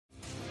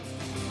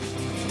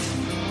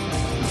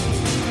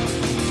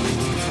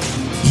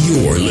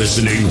You're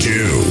listening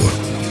to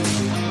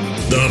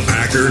the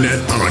Packernet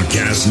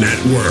Podcast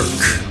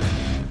Network.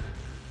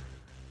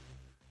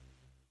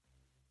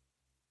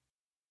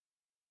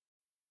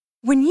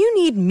 When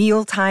you need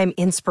mealtime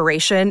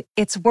inspiration,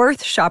 it's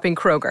worth shopping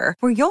Kroger,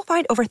 where you'll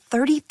find over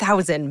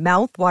 30,000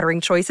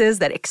 mouth-watering choices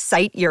that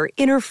excite your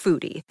inner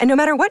foodie. And no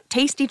matter what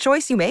tasty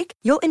choice you make,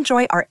 you'll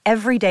enjoy our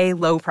everyday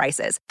low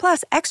prices,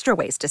 plus extra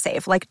ways to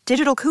save, like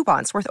digital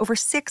coupons worth over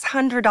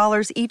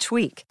 $600 each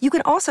week. You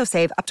can also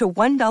save up to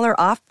 $1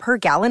 off per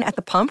gallon at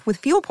the pump with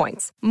fuel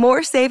points.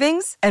 More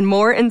savings and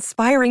more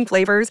inspiring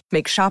flavors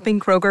make shopping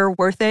Kroger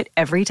worth it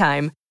every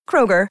time.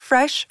 Kroger,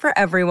 fresh for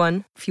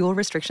everyone. Fuel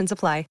restrictions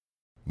apply.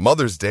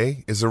 Mother's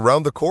Day is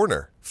around the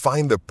corner.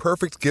 Find the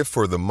perfect gift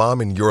for the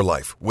mom in your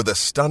life with a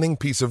stunning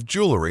piece of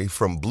jewelry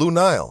from Blue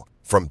Nile.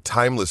 From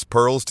timeless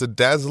pearls to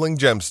dazzling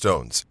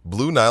gemstones,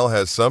 Blue Nile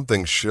has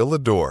something she'll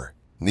adore.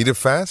 Need it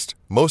fast?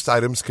 Most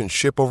items can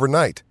ship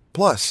overnight.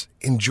 Plus,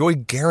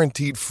 enjoy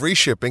guaranteed free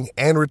shipping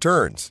and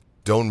returns.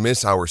 Don't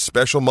miss our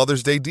special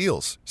Mother's Day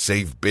deals.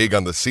 Save big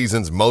on the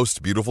season's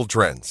most beautiful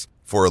trends.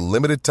 For a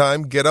limited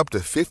time, get up to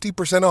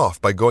 50%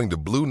 off by going to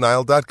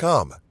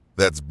BlueNile.com.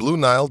 That's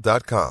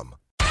BlueNile.com.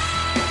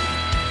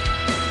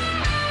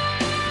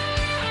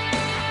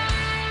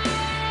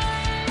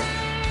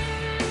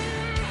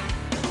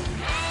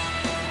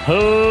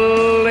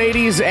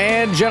 Ladies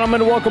and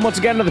gentlemen, welcome once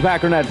again to the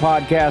Packernet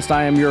Podcast.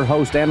 I am your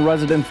host and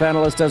resident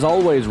fanalist, as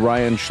always,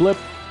 Ryan Schlip.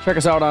 Check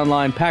us out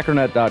online,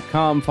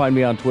 packernet.com. Find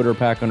me on Twitter,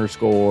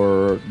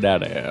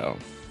 pack_daddy.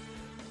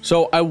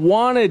 So I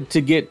wanted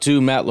to get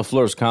to Matt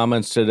LaFleur's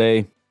comments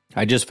today.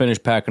 I just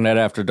finished Packernet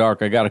After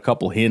Dark. I got a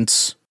couple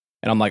hints,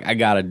 and I'm like, I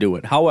got to do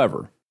it.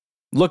 However,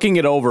 looking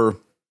it over,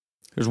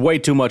 there's way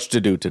too much to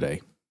do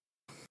today.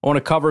 I want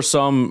to cover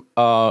some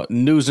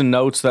news and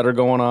notes that are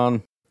going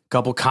on.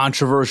 Couple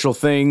controversial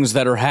things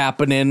that are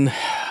happening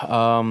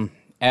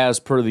as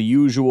per the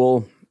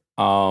usual.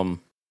 And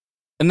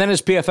then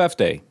it's PFF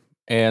Day,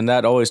 and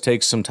that always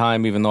takes some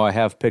time, even though I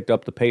have picked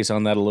up the pace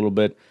on that a little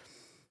bit.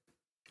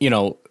 You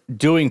know,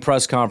 doing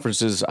press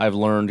conferences, I've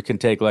learned, can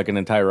take like an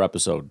entire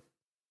episode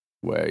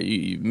where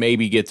you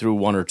maybe get through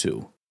one or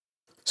two.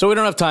 So we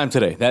don't have time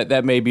today.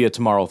 That may be a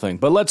tomorrow thing.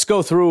 But let's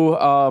go through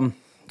a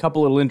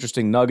couple little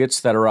interesting nuggets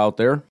that are out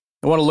there.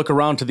 I want to look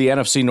around to the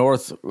NFC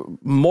North,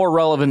 more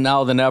relevant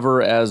now than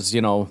ever, as,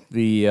 you know,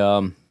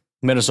 the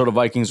Minnesota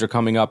Vikings are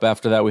coming up.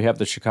 After that, we have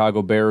the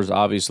Chicago Bears,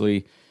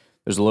 obviously.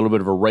 There's a little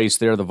bit of a race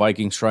there. The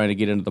Vikings trying to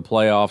get into the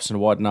playoffs and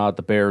whatnot.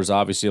 The Bears,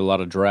 obviously, a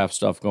lot of draft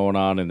stuff going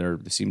on, and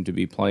they seem to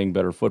be playing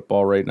better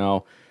football right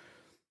now.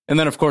 And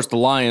then, of course, the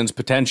Lions,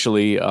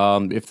 potentially,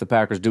 if the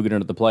Packers do get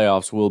into the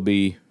playoffs, will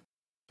be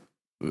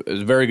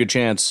a very good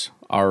chance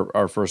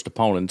our first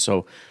opponent.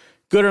 So,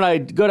 good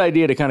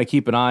idea to kind of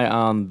keep an eye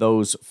on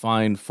those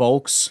fine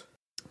folks.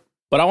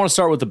 But I want to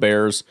start with the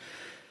Bears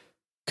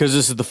because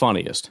this is the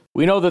funniest.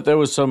 We know that there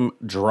was some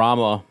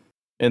drama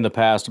in the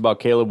past about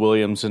Caleb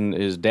Williams, and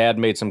his dad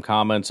made some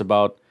comments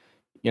about,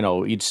 you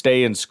know, he'd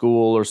stay in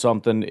school or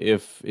something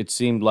if it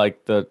seemed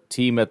like the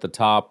team at the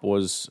top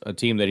was a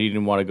team that he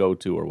didn't want to go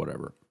to or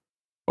whatever.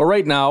 Well,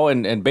 right now,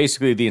 and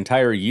basically the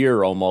entire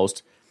year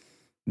almost,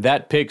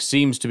 that pick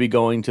seems to be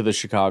going to the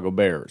Chicago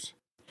Bears.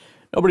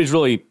 Nobody's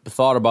really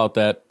thought about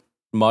that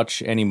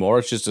much anymore.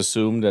 It's just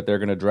assumed that they're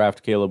going to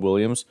draft Caleb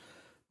Williams.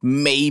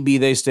 Maybe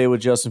they stay with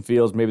Justin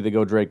Fields. Maybe they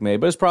go Drake May.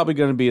 But it's probably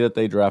going to be that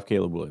they draft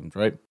Caleb Williams,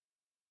 right?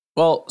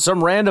 Well,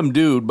 some random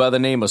dude by the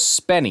name of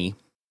Spenny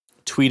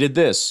tweeted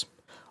this.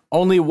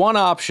 Only one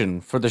option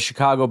for the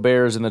Chicago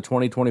Bears in the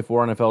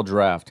 2024 NFL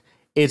Draft.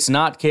 It's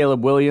not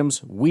Caleb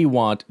Williams. We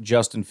want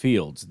Justin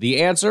Fields. The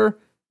answer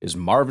is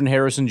Marvin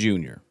Harrison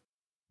Jr.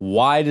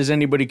 Why does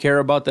anybody care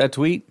about that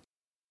tweet?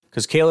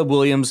 Because Caleb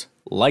Williams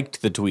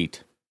liked the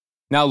tweet.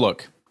 Now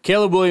look,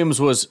 Caleb Williams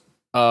was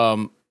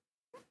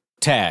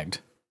tagged.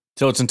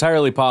 So it's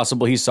entirely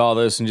possible he saw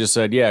this and just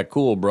said, yeah,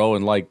 cool, bro,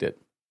 and liked it.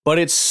 But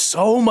it's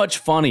so much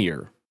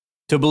funnier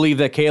to believe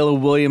that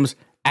Caleb Williams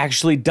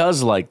actually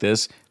does like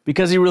this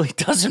because he really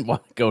doesn't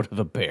want to go to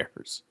the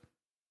Bears.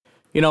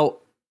 You know,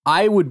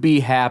 I would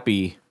be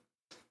happy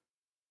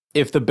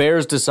if the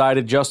Bears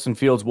decided Justin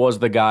Fields was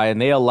the guy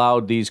and they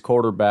allowed these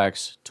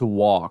quarterbacks to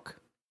walk.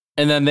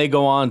 And then they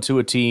go on to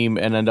a team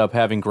and end up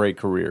having great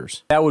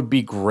careers. That would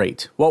be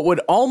great. What would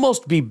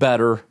almost be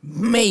better,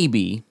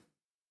 maybe,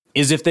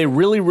 is if they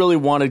really, really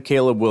wanted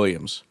Caleb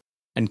Williams.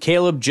 And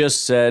Caleb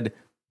just said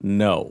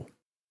no.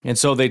 And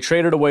so they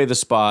traded away the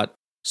spot.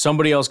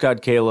 Somebody else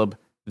got Caleb.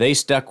 They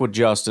stuck with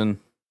Justin.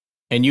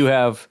 And you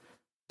have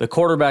the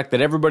quarterback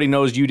that everybody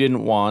knows you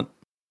didn't want,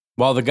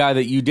 while the guy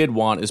that you did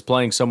want is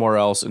playing somewhere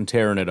else and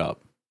tearing it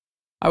up.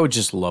 I would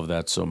just love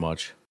that so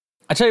much.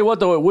 I tell you what,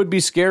 though, it would be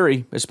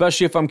scary,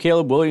 especially if I'm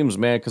Caleb Williams,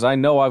 man, because I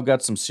know I've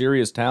got some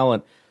serious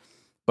talent,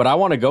 but I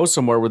want to go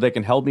somewhere where they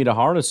can help me to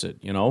harness it,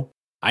 you know?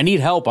 I need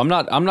help. I'm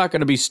not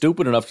going to be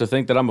stupid enough to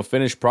think that I'm a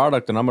finished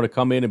product and I'm going to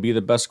come in and be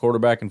the best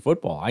quarterback in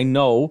football. I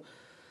know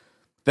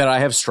that I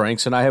have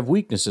strengths and I have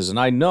weaknesses, and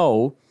I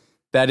know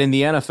that in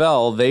the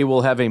NFL, they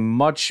will have a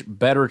much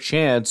better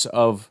chance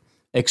of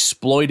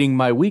exploiting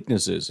my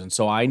weaknesses. And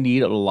so I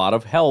need a lot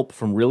of help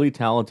from really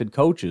talented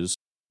coaches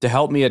to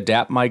help me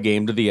adapt my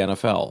game to the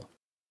NFL.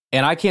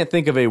 And I can't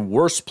think of a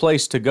worse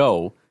place to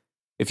go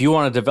if you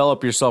want to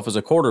develop yourself as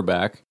a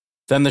quarterback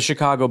than the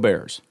Chicago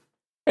Bears.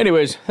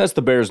 Anyways, that's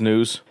the Bears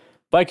news.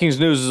 Vikings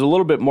news is a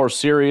little bit more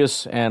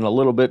serious and a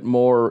little bit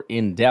more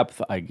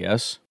in-depth, I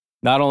guess.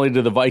 Not only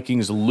did the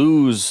Vikings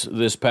lose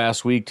this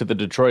past week to the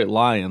Detroit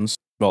Lions,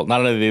 well, not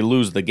only did they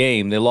lose the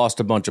game, they lost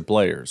a bunch of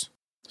players.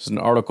 This is an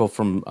article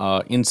from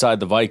Inside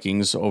the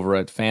Vikings over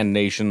at Fan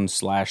Nation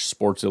 /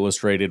 Sports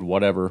Illustrated,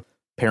 whatever,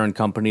 parent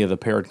company of the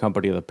parent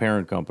company of the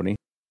parent company.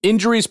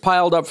 Injuries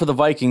piled up for the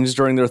Vikings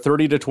during their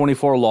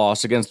 30-24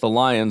 loss against the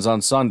Lions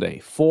on Sunday.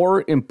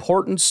 4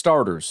 important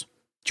starters,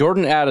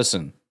 Jordan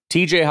Addison,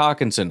 TJ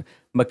Hawkinson,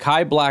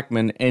 Mekhi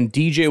Blackman, and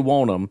DJ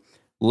Wonnum,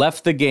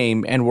 left the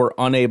game and were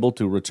unable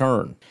to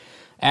return.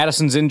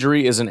 Addison's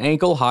injury is an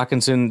ankle.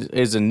 Hawkinson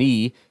is a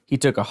knee. He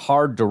took a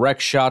hard,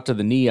 direct shot to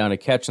the knee on a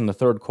catch in the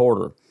third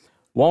quarter.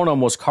 Wonnum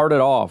was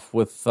carted off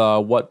with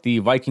what the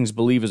Vikings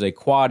believe is a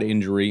quad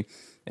injury,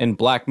 and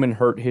Blackman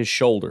hurt his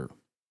shoulder.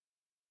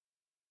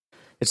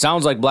 It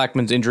sounds like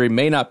Blackman's injury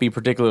may not be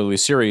particularly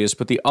serious,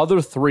 but the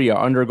other 3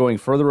 are undergoing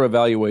further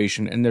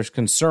evaluation, and there's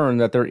concern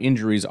that their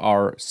injuries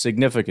are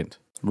significant.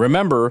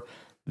 Remember,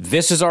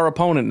 this is our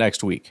opponent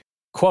next week.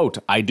 Quote,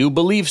 "I do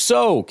believe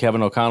so,"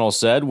 Kevin O'Connell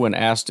said when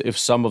asked if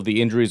some of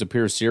the injuries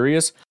appear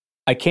serious.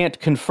 "I can't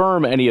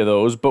confirm any of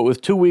those, but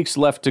with 2 weeks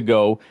left to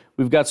go,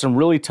 we've got some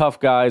really tough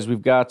guys.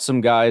 We've got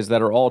some guys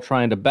that are all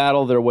trying to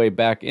battle their way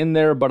back in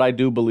there, but I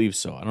do believe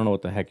so." I don't know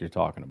what the heck you're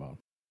talking about.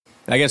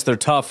 I guess they're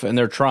tough and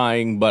they're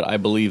trying, but I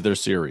believe they're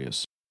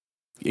serious.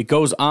 It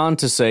goes on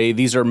to say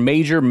these are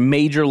major,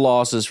 major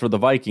losses for the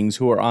Vikings,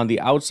 who are on the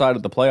outside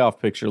of the playoff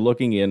picture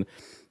looking in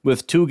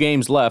with 2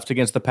 games left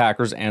against the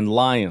Packers and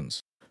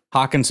Lions.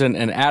 Hawkinson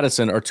and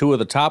Addison are 2 of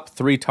the top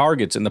 3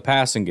 targets in the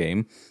passing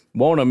game.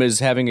 Wonnum is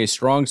having a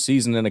strong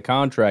season in a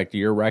contract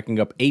year, racking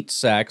up 8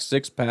 sacks,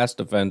 6 pass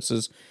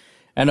defenses,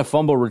 and a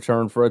fumble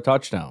return for a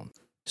touchdown.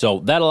 So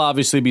that'll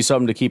obviously be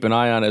something to keep an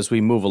eye on as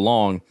we move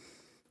along.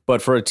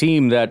 But for a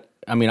team that,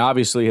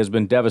 obviously has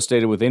been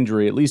devastated with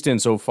injury, at least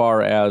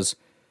insofar as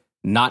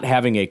not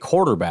having a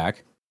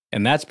quarterback,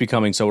 and that's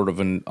becoming sort of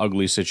an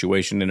ugly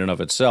situation in and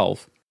of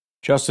itself.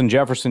 Justin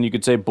Jefferson, you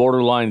could say,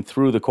 borderline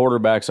threw the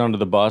quarterbacks under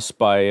the bus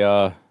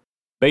by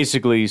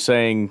basically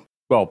saying,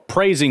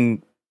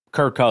 praising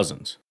Kirk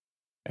Cousins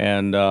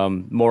and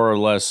more or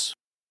less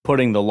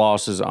putting the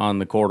losses on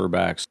the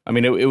quarterbacks.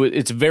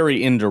 It's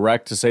very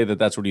indirect to say that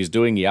that's what he's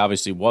doing. He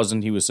obviously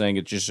wasn't. He was saying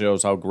it just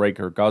shows how great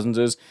Kirk Cousins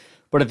is.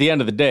 But at the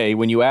end of the day,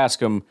 when you ask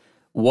him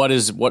what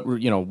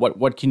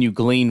can you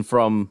glean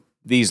from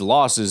these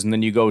losses, and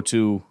then you go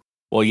to,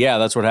 well, yeah,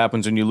 that's what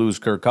happens when you lose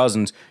Kirk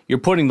Cousins, you're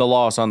putting the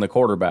loss on the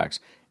quarterbacks.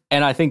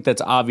 And I think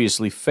that's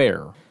obviously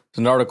fair. There's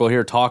an article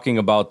here talking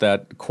about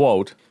that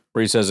quote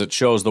where he says it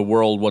shows the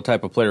world what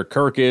type of player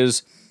Kirk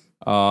is.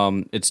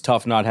 It's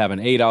tough not having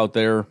 8 out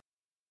there.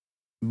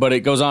 But it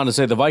goes on to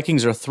say the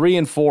Vikings are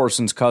 3-4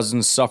 since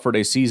Cousins suffered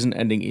a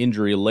season-ending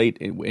injury late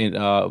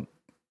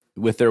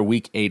with their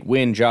Week 8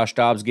 win. Josh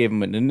Dobbs gave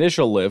him an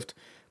initial lift,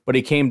 but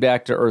he came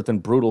back to earth in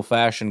brutal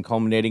fashion,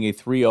 culminating a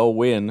 3-0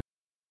 win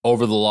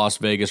over the Las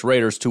Vegas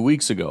Raiders 2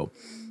 weeks ago.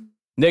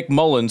 Nick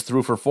Mullins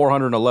threw for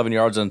 411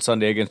 yards on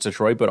Sunday against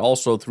Detroit, but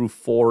also threw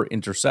 4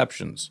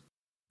 interceptions.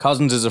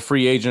 Cousins is a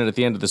free agent at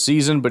the end of the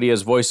season, but he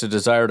has voiced a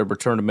desire to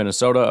return to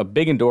Minnesota. A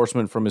big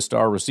endorsement from his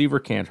star receiver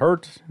can't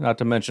hurt, not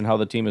to mention how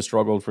the team has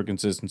struggled for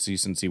consistency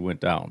since he went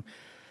down.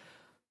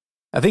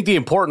 I think the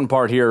important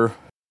part here,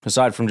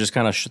 aside from just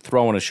kind of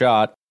throwing a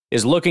shot,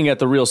 is looking at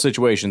the real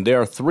situation. They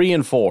are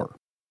 3-4.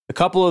 A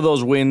couple of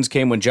those wins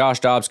came when Josh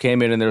Dobbs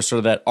came in, and there's sort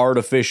of that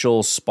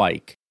artificial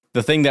spike.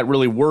 The thing that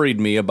really worried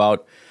me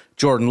about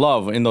Jordan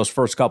Love in those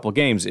first couple of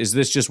games, is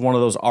this just one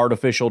of those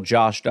artificial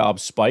Josh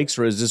Dobbs spikes,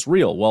 or is this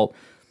real? Well,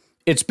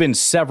 it's been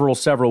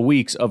several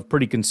weeks of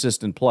pretty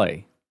consistent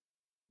play.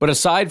 But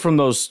aside from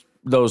those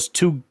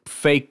 2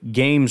 fake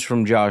games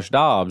from Josh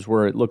Dobbs,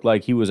 where it looked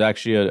like he was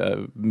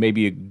actually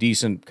maybe a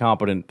decent,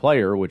 competent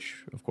player, which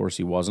of course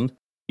he wasn't,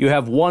 you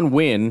have 1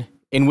 win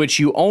in which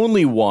you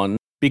only won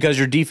because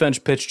your defense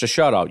pitched a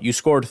shutout. You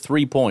scored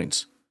 3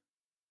 points.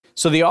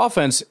 So the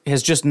offense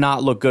has just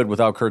not looked good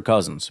without Kirk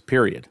Cousins,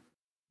 period.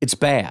 It's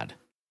bad.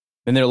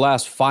 In their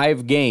last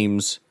 5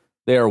 games,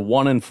 they are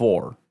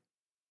 1-4,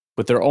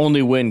 with their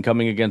only win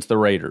coming against the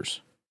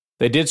Raiders.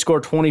 They did score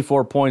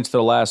 24 points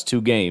their last 2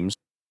 games,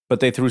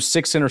 but they threw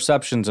 6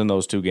 interceptions in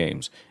those 2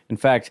 games. In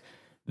fact,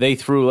 they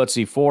threw,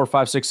 4,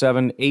 5, 6,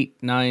 7, 8,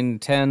 9,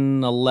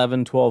 10,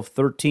 11, 12,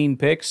 13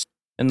 picks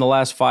in the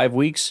last 5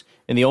 weeks.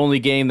 And the only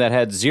game that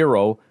had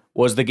 0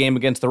 was the game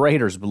against the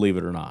Raiders, believe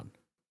it or not,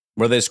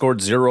 where they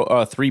scored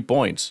 3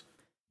 points.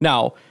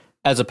 Now,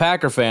 as a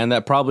Packer fan,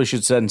 that probably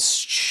should send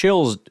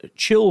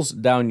chills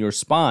down your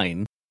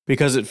spine,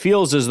 because it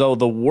feels as though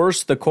the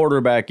worse the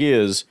quarterback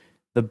is,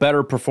 the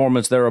better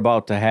performance they're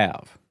about to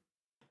have.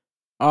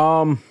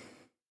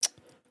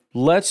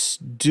 Let's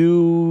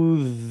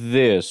do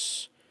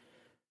this.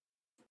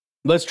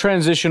 Let's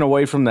transition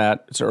away from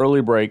that. It's an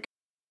early break.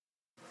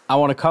 I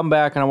want to come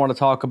back and I want to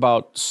talk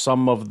about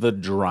some of the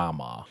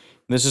drama.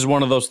 This is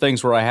one of those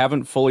things where I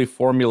haven't fully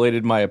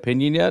formulated my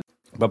opinion yet,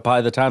 but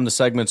by the time the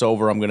segment's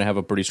over, I'm going to have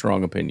a pretty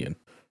strong opinion.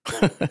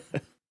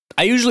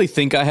 I usually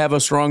think I have a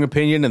strong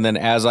opinion, and then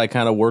as I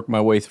kind of work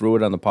my way through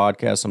it on the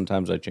podcast,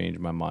 sometimes I change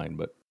my mind.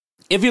 But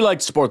if you'd like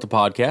to support the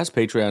podcast,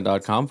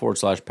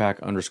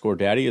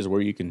 patreon.com/pack_daddy is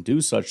where you can do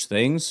such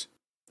things.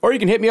 Or you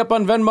can hit me up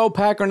on Venmo,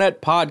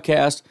 Packernet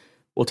Podcast.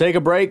 We'll take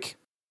a break.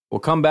 We'll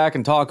come back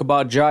and talk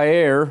about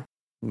Jaire.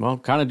 Well,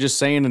 kind of just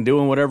saying and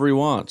doing whatever he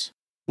wants.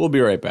 We'll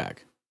be right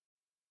back.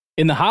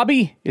 In the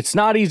hobby, it's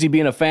not easy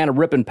being a fan of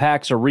ripping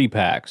packs or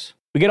repacks.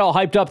 We get all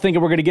hyped up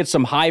thinking we're going to get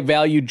some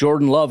high-value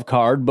Jordan Love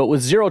card, but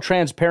with zero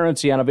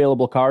transparency on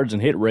available cards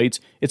and hit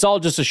rates, it's all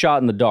just a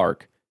shot in the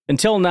dark.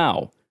 Until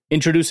now,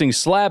 introducing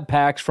slab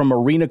packs from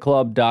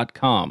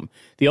arenaclub.com,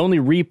 the only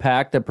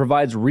repack that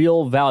provides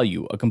real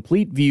value, a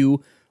complete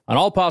view on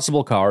all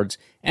possible cards,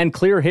 and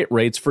clear hit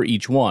rates for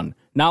each one.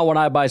 Now when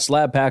I buy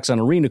slab packs on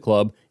Arena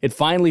Club, it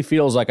finally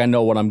feels like I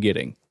know what I'm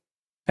getting.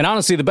 And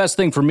honestly, the best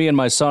thing for me and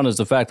my son is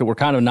the fact that we're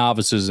kind of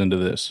novices into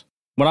this.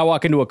 When I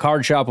walk into a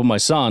card shop with my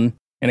son,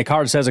 and a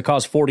card says it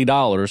costs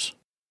 $40,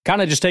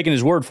 kind of just taking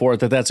his word for it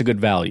that that's a good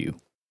value.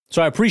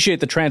 So I appreciate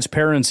the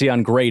transparency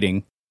on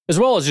grading, as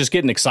well as just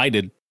getting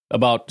excited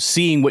about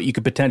seeing what you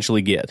could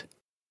potentially get.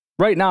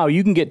 Right now,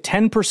 you can get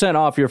 10%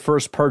 off your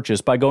first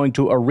purchase by going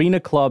to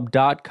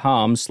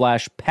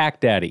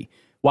arenaclub.com/packdaddy.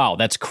 Wow,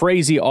 that's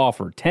crazy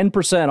offer.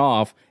 10%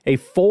 off a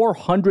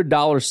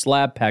 $400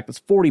 slab pack. That's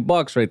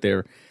 $40 right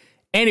there.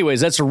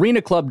 Anyways, that's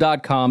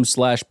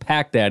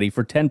arenaclub.com/packdaddy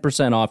for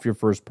 10% off your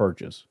first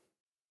purchase.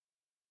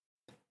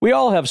 We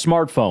all have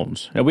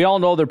smartphones, and we all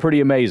know they're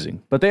pretty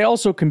amazing, but they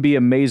also can be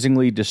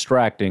amazingly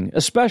distracting,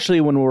 especially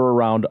when we're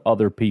around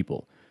other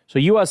people. So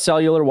US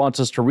Cellular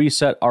wants us to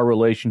reset our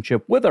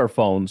relationship with our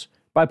phones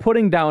by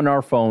putting down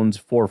our phones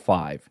for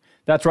 $5.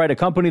 That's right, a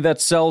company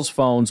that sells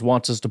phones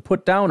wants us to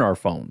put down our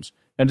phones.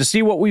 And to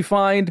see what we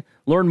find,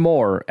 learn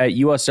more at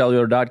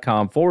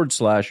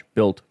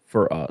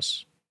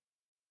uscellular.com/built-for-us.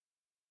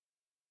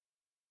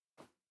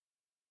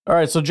 All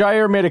right, so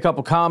Jaire made a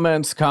couple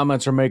comments.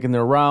 Comments are making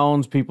their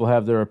rounds. People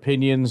have their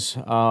opinions.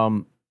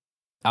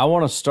 I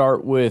want to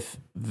start with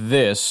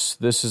this.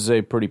 This is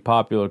a pretty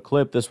popular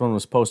clip. This one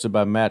was posted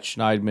by Matt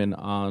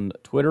Schneidman on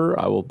Twitter.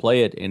 I will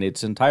play it in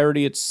its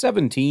entirety. It's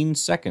 17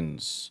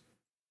 seconds.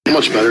 How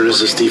much better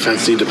does this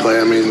defense need to play?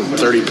 I mean,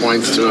 30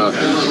 points to a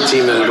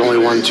team that had only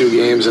won 2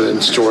 games and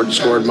then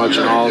scored much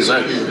in all. Is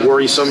that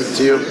worrisome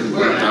to you?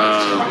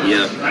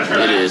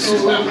 Yeah, it is,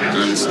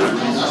 honestly.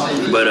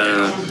 But,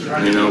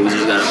 we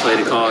just got to play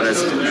the call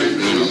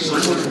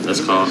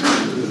that's called.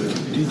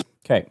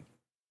 Okay.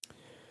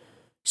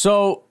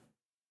 So,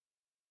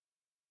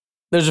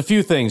 there's a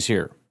few things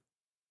here.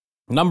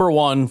 Number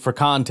one, for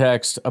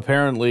context,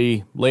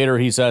 apparently later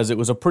he says it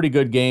was a pretty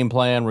good game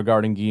plan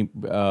regarding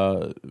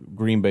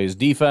Green Bay's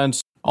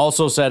defense.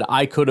 Also said,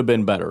 I could have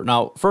been better.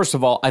 Now, first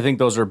of all, I think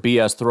those are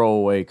BS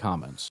throwaway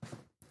comments.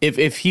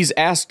 If he's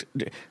asked,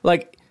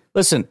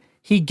 listen,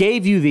 he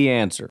gave you the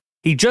answer.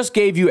 He just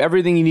gave you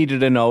everything you needed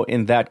to know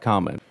in that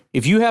comment.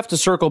 If you have to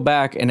circle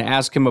back and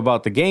ask him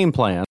about the game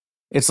plan,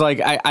 it's like,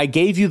 I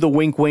gave you the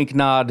wink, wink,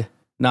 nod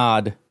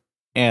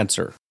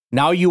answer.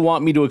 Now you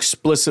want me to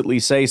explicitly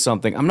say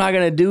something. I'm not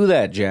going to do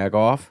that, jack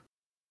off.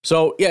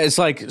 So, yeah, it's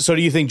like, so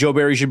do you think Joe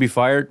Barry should be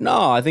fired?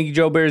 No, I think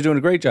Joe Barry's doing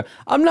a great job.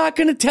 I'm not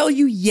going to tell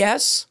you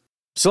yes.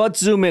 So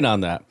let's zoom in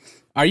on that.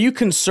 Are you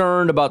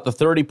concerned about the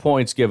 30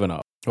 points given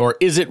up? Or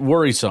is it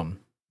worrisome?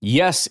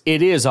 Yes,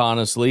 it is,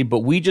 honestly, but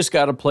we just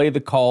got to play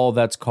the call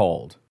that's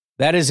called.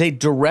 That is a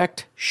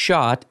direct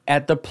shot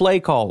at the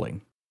play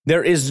calling.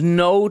 There is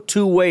no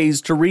two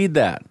ways to read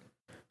that.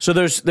 So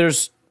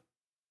there's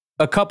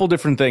a couple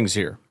different things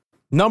here.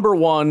 Number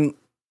one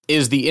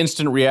is the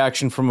instant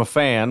reaction from a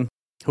fan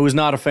who is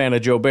not a fan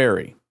of Joe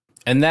Barry.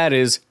 And that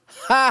is,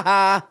 ha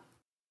ha,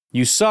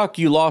 you suck,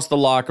 you lost the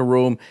locker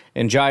room,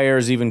 and Jaire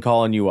is even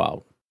calling you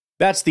out.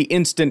 That's the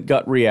instant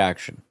gut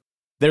reaction.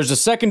 There's a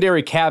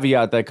secondary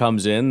caveat that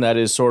comes in that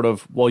is sort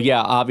of, well,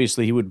 yeah,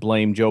 obviously he would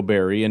blame Joe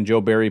Barry, and Joe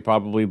Barry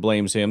probably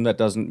blames him. That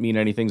doesn't mean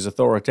anything's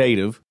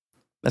authoritative.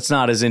 That's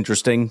not as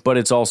interesting, but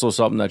it's also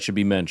something that should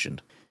be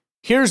mentioned.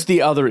 Here's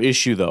the other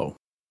issue, though.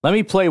 Let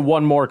me play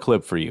one more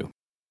clip for you.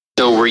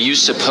 So were you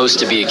supposed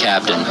to be a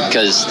captain?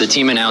 Because the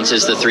team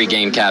announces the 3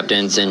 game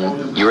captains,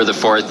 and you were the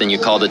 4th, and you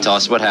called the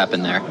toss. What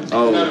happened there?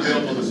 Oh,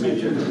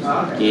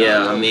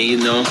 yeah,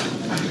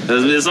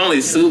 it's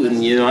only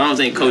suiting, I don't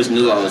think Coach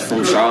knew I was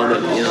from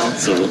Charlotte,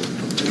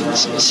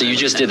 So you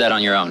just did that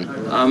on your own?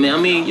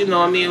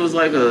 It was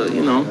like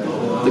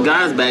the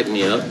guys backed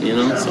me up,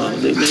 so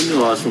they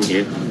knew I was from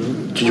here.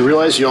 Did you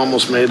realize you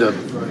almost made a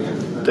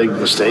big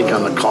mistake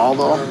on the call,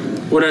 though?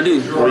 What'd I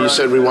do? Well, you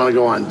said we want to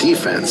go on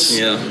defense.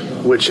 Yeah.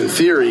 Which, in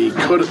theory,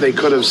 they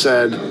could have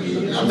said,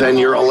 then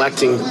you're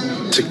electing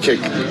to kick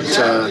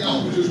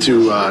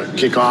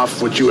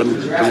off, which you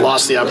have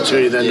lost the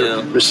opportunity then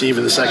to receive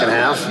in the second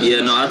half?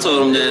 Yeah, no, I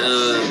told them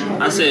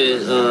that I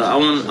said I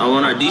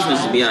want our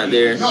defense to be out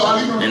there,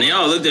 and they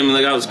all looked at me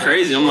like I was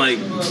crazy. I'm like,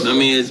 I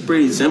mean, it's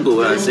pretty simple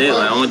what I said.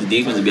 Like, I want the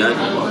defense to be out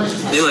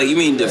there. They're like, you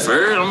mean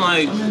defer? I'm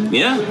like,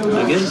 yeah,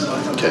 I guess.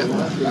 Okay.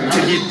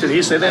 Did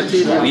he say that to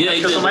you? Yeah,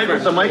 he did.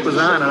 The mic was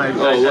on, and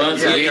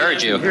We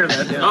heard you. Hear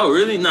that, yeah. Oh,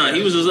 really? Nah,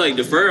 he was just like,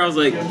 defer? I was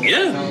like,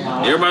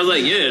 yeah. Everybody was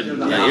like, yeah.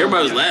 Like,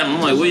 everybody was laughing.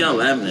 I'm like, what y'all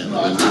laughing at?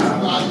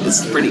 Like,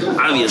 it's pretty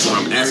obvious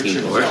what I'm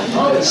asking for.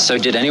 So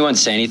did anyone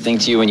say anything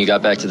to you when you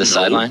got back to the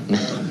sideline?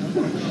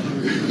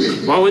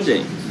 Why would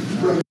they?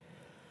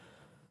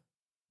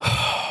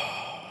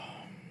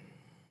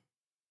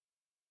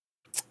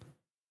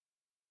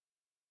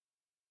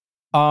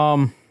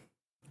 I'm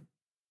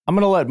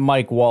going to let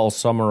Mike Wall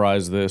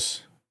summarize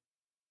this.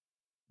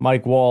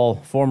 Mike Wall,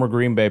 former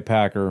Green Bay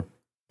Packer.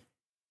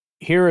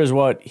 Here is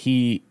what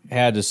he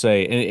had to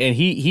say. And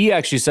he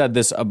actually said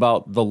this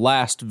about the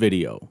last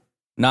video,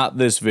 not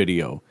this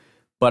video,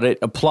 but it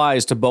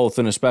applies to both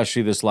and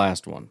especially this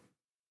last one.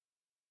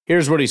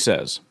 Here's what he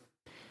says.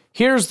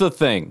 Here's the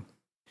thing.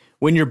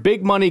 When your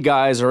big money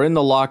guys are in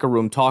the locker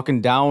room talking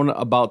down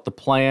about the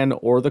plan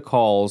or the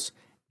calls,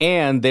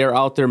 and they're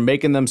out there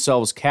making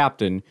themselves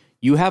captain,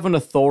 you have an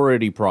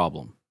authority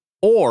problem.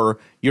 Or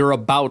you're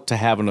about to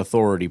have an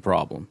authority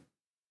problem.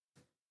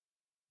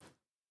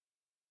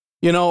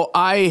 You know,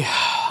 I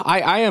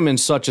am in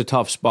such a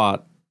tough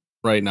spot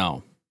right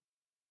now.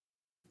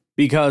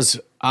 Because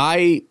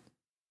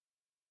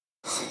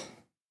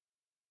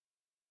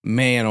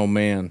man, oh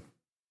man.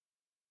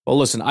 Well,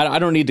 listen, I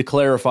don't need to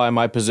clarify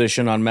my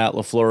position on Matt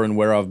LaFleur and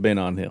where I've been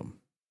on him.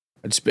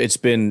 It's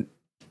been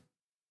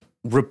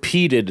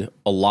repeated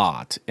a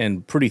lot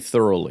and pretty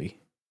thoroughly.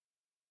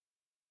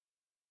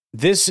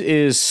 This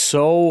is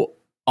so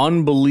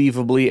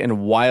unbelievably and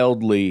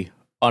wildly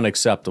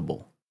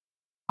unacceptable.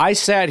 I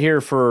sat here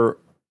for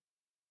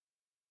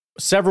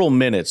several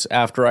minutes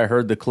after I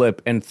heard the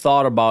clip and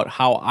thought about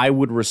how I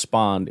would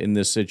respond in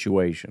this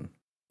situation.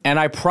 And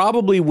I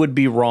probably would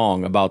be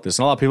wrong about this.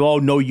 And a lot of people, oh,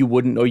 no, you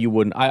wouldn't. No, you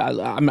wouldn't.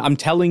 I'm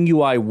telling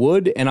you I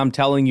would, and I'm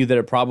telling you that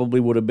it probably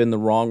would have been the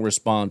wrong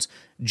response.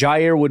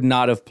 Jaire would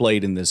not have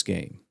played in this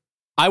game.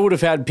 I would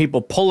have had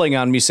people pulling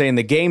on me saying,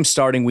 the game's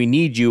starting, we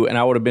need you. And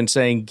I would have been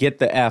saying, get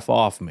the F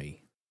off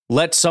me.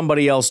 Let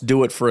somebody else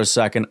do it for a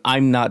second.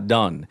 I'm not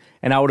done.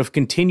 And I would have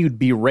continued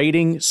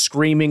berating,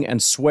 screaming,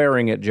 and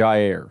swearing at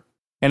Jaire.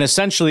 And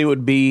essentially it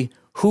would be,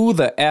 who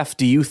the F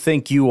do you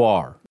think you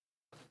are?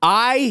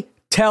 I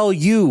tell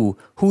you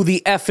who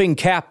the effing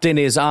captain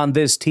is on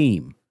this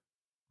team.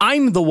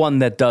 I'm the one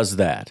that does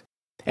that.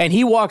 And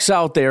he walks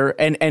out there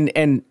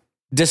and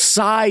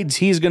decides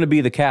he's going to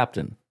be the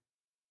captain.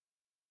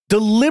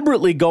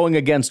 Deliberately going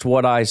against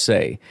what I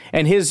say.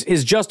 And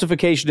his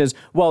justification is,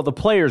 well, the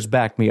players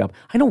back me up.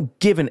 I don't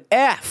give an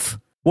F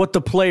what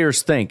the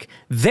players think.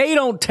 They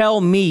don't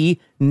tell me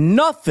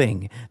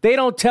nothing. They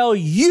don't tell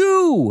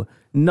you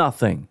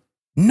nothing.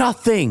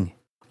 Nothing.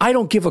 I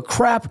don't give a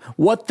crap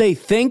what they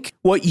think,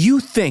 what you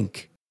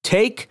think.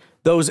 Take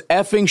those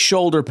effing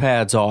shoulder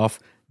pads off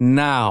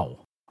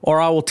now,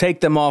 or I will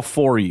take them off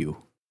for you.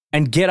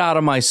 And get out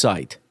of my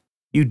sight.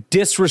 You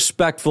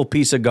disrespectful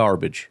piece of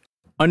garbage.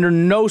 Under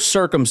no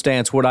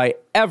circumstance would I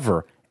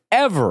ever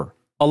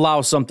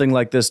allow something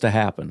like this to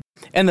happen.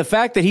 And the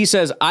fact that he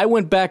says, I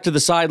went back to the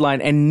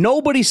sideline and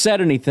nobody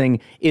said anything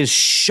is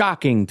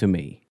shocking to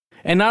me.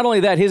 And not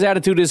only that, his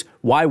attitude is,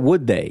 why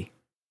would they?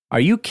 Are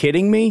you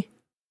kidding me?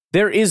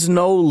 There is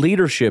no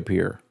leadership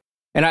here.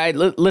 And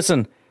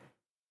listen,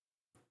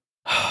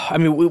 I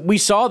mean, we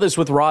saw this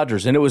with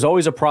Rodgers, and it was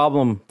always a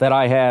problem that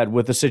I had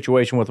with the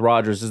situation with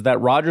Rodgers, is that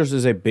Rodgers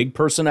is a big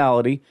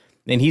personality,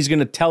 and he's going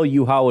to tell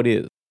you how it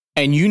is.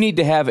 And you need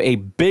to have a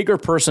bigger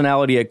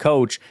personality at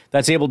coach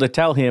that's able to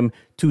tell him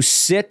to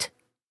sit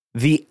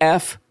the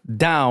F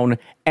down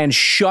and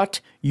shut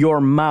your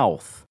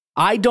mouth.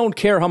 I don't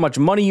care how much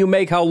money you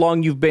make, how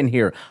long you've been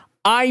here.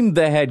 I'm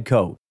the head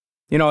coach.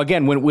 You know,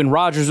 again, when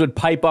Rodgers would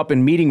pipe up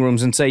in meeting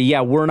rooms and say,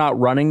 yeah, we're not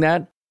running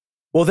that,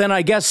 well, then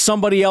I guess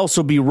somebody else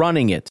will be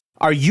running it.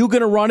 Are you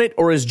going to run it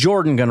or is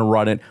Jordan going to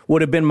run it?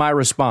 Would have been my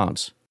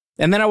response.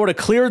 And then I would have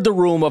cleared the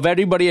room of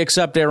everybody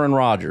except Aaron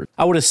Rodgers.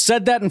 I would have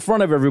said that in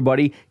front of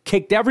everybody,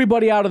 kicked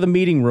everybody out of the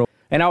meeting room,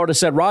 and I would have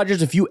said,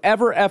 Rodgers, if you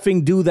ever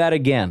effing do that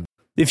again,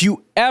 if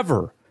you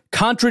ever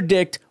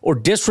contradict or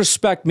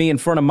disrespect me in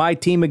front of my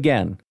team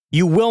again,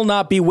 you will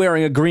not be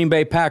wearing a Green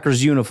Bay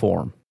Packers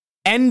uniform.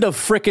 End of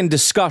frickin'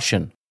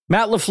 discussion.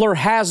 Matt LaFleur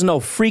has no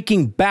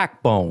freaking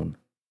backbone.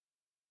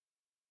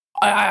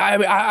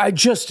 I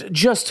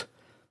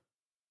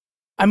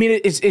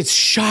mean, it's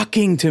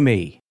shocking to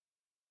me.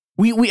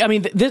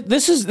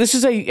 This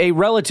is a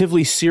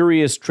relatively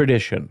serious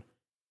tradition,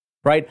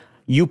 right?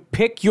 You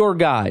pick your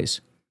guys.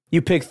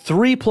 You pick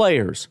 3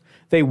 players.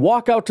 They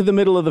walk out to the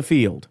middle of the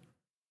field.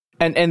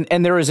 And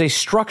there is a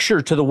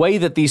structure to the way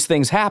that these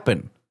things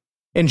happen.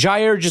 And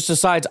Jaire just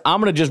decides,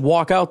 I'm going to just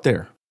walk out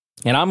there.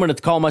 And I'm going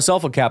to call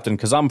myself a captain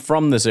because I'm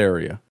from this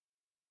area.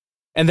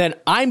 And then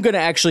I'm going to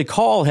actually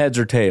call heads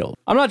or tails.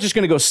 I'm not just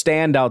going to go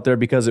stand out there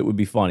because it would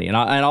be funny. And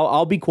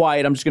I'll be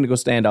quiet. I'm just going to go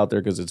stand out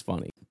there because it's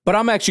funny. But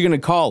I'm actually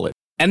going to call it.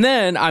 And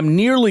then I'm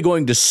nearly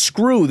going to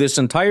screw this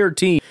entire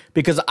team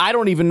because I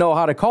don't even know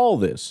how to call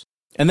this.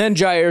 And then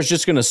Jaire's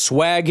just going to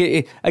swag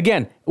it,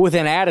 again, with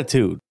an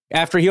attitude.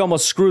 After he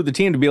almost screwed the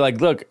team to be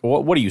like, look,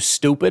 what are you,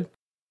 stupid?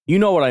 You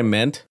know what I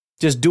meant.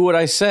 Just do what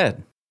I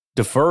said.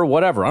 Defer,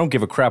 whatever. I don't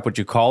give a crap what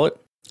you call it.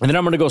 And then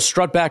I'm going to go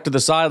strut back to the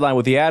sideline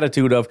with the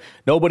attitude of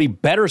nobody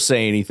better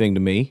say anything to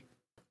me.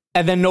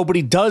 And then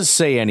nobody does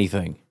say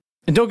anything.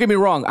 And don't get me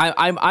wrong,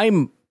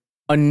 I'm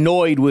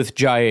annoyed with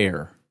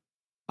Jaire.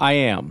 I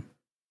am.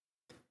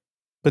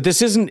 But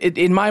this isn't,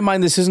 in my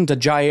mind, this isn't a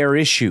Jaire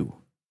issue.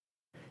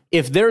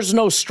 If there's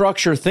no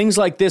structure, things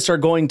like this are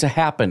going to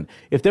happen.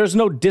 If there's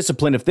no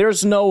discipline, if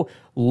there's no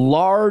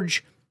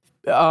large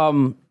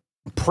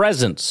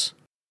presence,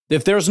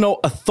 if there's no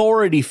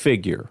authority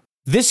figure,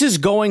 this is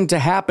going to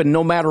happen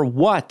no matter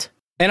what.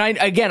 And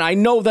I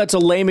know that's a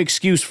lame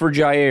excuse for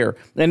Jaire,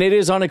 and it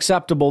is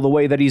unacceptable the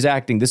way that he's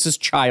acting. This is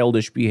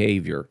childish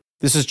behavior.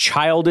 This is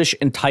childish,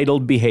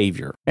 entitled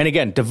behavior. And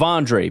again,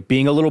 Devondre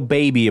being a little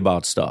baby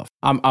about stuff.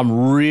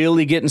 I'm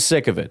really getting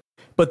sick of it.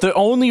 But the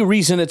only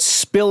reason it's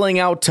spilling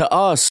out to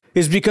us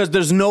is because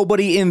there's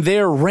nobody in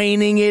there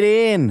reining it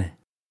in.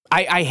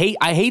 I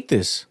hate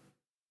this.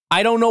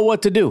 I don't know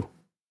what to do.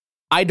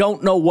 I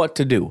don't know what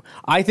to do.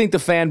 I think the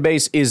fan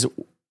base is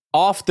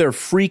off their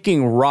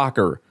freaking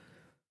rocker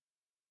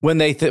when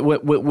they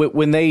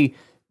when they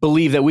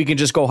believe that we can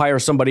just go hire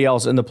somebody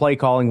else and the play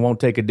calling won't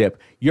take a dip.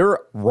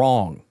 You're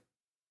wrong.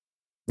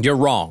 You're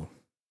wrong.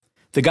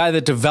 The guy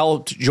that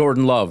developed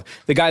Jordan Love,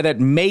 the guy that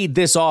made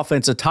this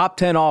offense a top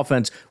 10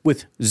 offense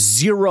with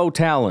zero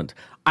talent.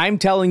 I'm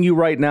telling you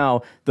right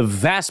now, the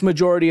vast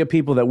majority of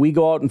people that we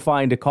go out and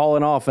find to call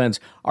an offense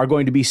are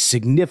going to be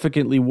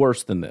significantly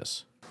worse than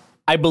this.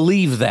 I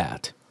believe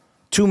that.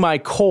 To my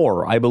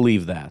core, I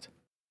believe that.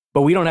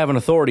 But we don't have an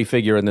authority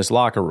figure in this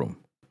locker room.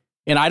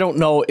 And I don't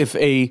know if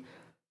a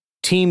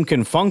team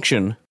can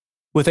function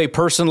with a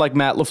person like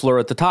Matt LaFleur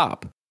at the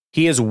top.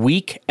 He is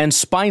weak and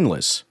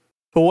spineless.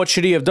 But what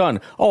should he have done?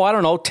 Oh, I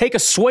don't know. Take a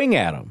swing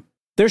at him.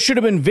 There should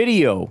have been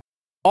video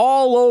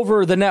all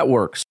over the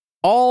networks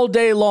all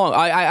day long.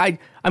 I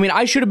mean,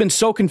 I should have been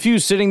so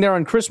confused sitting there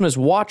on Christmas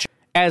watching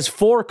as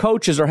 4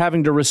 coaches are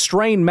having to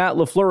restrain Matt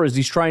LaFleur as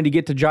he's trying to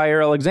get to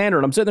Jaire Alexander.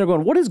 And I'm sitting there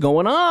going, what is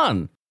going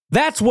on?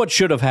 That's what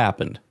should have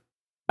happened.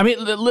 I mean,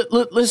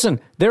 listen,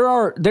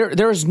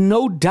 there's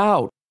no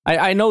doubt.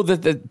 I know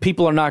that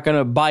people are not going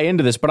to buy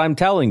into this, but I'm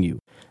telling you,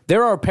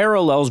 there are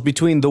parallels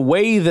between the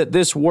way that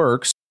this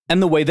works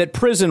and the way that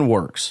prison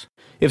works.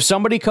 If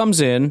somebody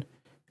comes in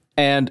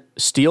and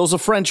steals a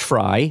French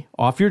fry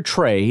off your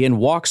tray and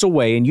walks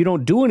away and you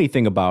don't do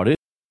anything about it,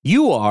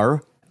 you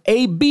are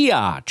a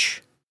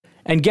biatch.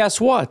 And guess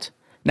what?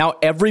 Now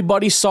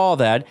everybody saw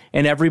that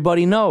and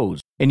everybody knows.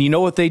 And you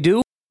know what they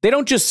do? They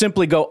don't just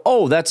simply go,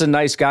 oh, that's a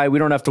nice guy. We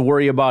don't have to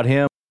worry about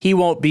him. He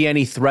won't be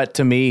any threat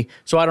to me,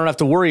 so I don't have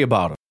to worry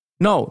about him.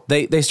 No,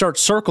 they start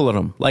circling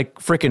him like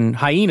freaking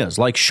hyenas,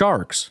 like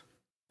sharks.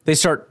 They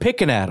start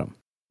picking at him.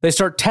 They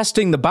start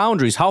testing the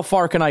boundaries. How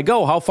far can I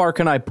go? How far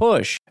can I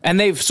push? And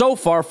they've so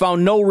far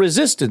found no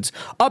resistance,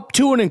 up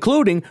to and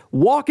including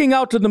walking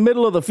out to the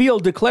middle of the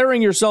field,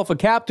 declaring yourself a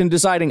captain,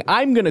 deciding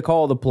I'm going to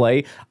call the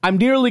play, I'm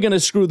nearly going to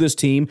screw this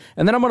team,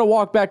 and then I'm going to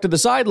walk back to the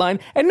sideline,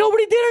 and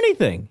nobody did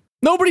anything.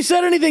 Nobody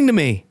said anything to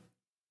me.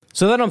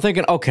 So then I'm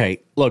thinking,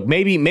 okay, look,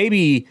 maybe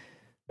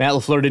Matt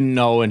LaFleur didn't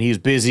know, and he's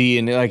busy,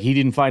 and like he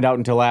didn't find out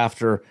until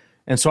after.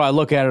 And so I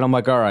look at it, I'm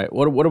like, all right,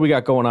 what do we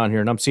got going on here?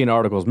 And I'm seeing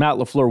articles. Matt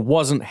LaFleur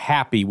wasn't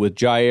happy with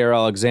Jaire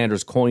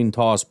Alexander's coin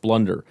toss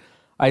blunder.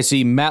 I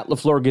see Matt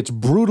LaFleur gets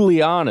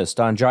brutally honest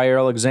on Jaire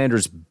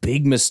Alexander's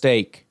big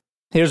mistake.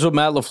 Here's what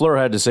Matt LaFleur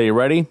had to say. You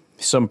ready?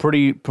 Some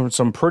pretty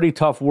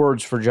tough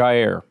words for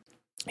Jaire.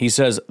 He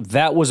says,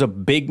 that was a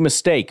big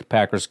mistake,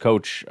 Packers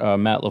coach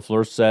Matt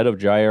LaFleur said of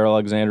Jaire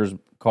Alexander's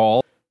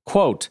call.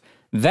 Quote,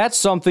 that's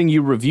something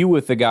you review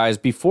with the guys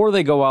before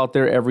they go out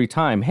there every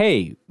time.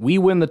 Hey, we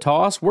win the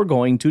toss, we're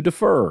going to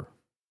defer.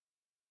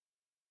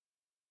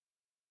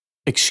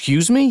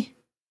 Excuse me?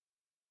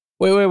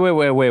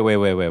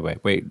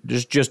 Wait.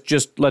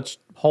 Just let's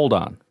hold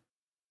on.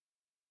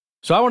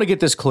 So I want to get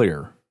this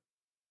clear.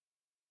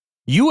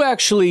 You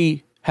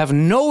actually have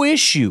no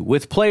issue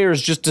with players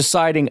just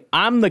deciding,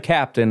 I'm the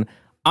captain,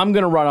 I'm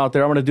going to run out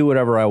there, I'm going to do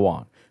whatever I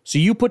want. So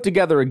you put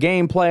together a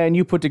game plan,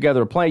 you put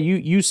together a plan,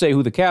 you say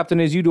who the captain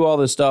is, you do all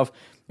this stuff,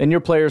 and your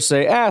players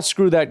say,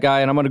 screw that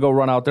guy, and I'm going to go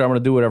run out there, I'm going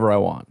to do whatever I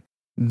want.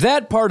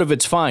 That part of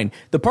it's fine.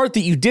 The part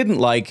that you didn't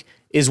like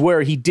is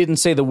where he didn't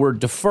say the word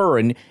defer,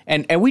 and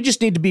we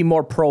just need to be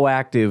more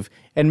proactive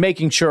and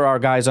making sure our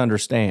guys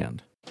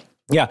understand.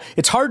 Yeah,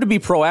 it's hard to be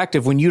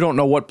proactive when you don't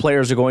know what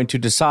players are going to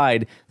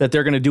decide that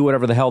they're going to do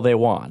whatever the hell they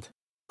want.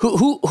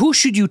 Who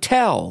should you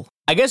tell?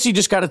 I guess you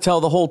just got to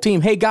tell the whole team,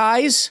 hey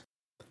guys,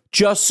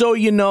 just so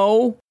you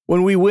know,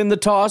 when we win the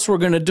toss, we're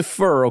going to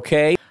defer,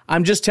 okay?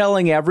 I'm just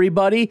telling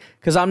everybody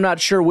because I'm not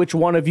sure which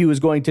one of you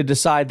is going to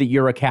decide that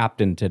you're a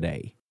captain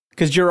today.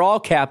 because you're all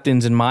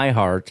captains in my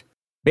heart.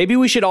 Maybe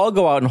we should all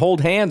go out and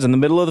hold hands in the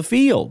middle of the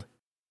field.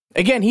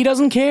 Again, he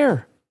doesn't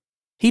care.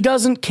 He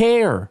doesn't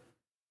care.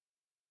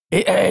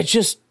 I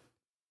just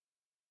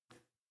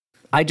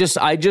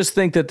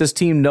think that this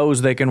team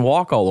knows they can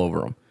walk all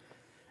over them.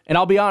 And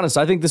I'll be honest,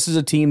 I think this is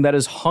a team that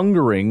is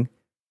hungering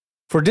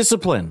for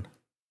discipline.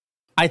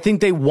 I think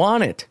they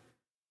want it.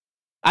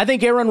 I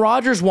think Aaron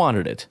Rodgers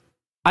wanted it.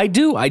 I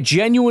do. I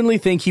genuinely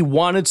think he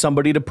wanted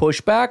somebody to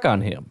push back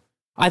on him.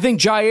 I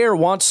think Jaire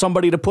wants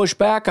somebody to push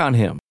back on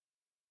him.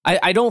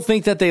 I don't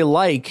think that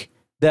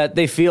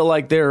they feel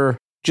like they're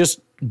just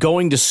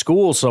going to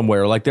school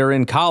somewhere, like they're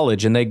in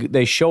college, and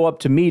they show up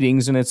to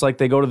meetings and it's like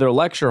they go to their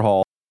lecture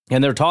hall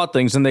and they're taught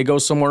things and they go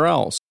somewhere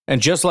else.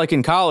 And just like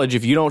in college,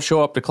 if you don't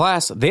show up to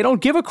class, they don't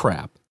give a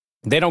crap.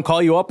 They don't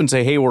call you up and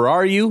say, hey, where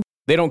are you?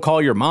 They don't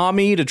call your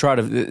mommy to try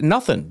to,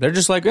 nothing. They're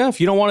just like, if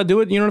you don't want to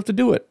do it, you don't have to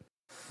do it.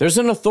 There's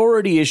an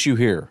authority issue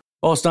here.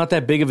 Oh, it's not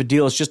that big of a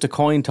deal. It's just a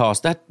coin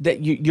toss.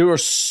 You're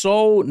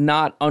so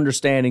not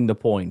understanding the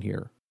point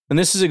here. And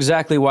this is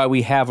exactly why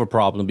we have a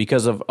problem,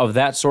 because of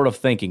that sort of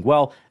thinking.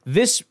 Well,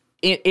 this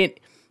in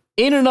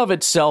and of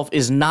itself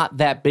is not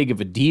that big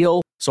of a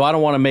deal, so I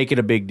don't want to make it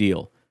a big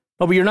deal.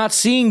 No, but you're not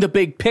seeing the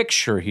big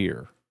picture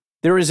here.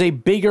 There is a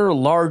bigger,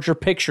 larger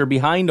picture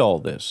behind all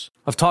this.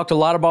 I've talked a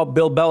lot about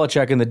Bill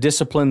Belichick and the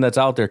discipline that's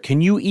out there. Can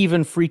you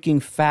even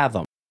freaking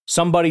fathom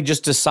somebody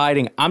just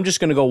deciding, I'm just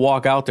going to go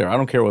walk out there? I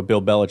don't care what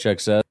Bill Belichick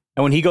says.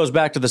 And when he goes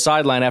back to the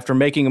sideline after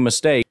making a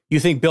mistake, you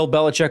think Bill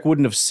Belichick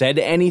wouldn't have said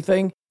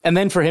anything? And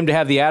then for him to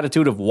have the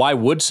attitude of, why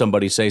would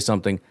somebody say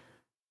something?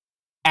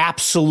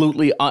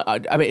 Absolutely.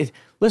 I mean,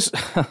 listen,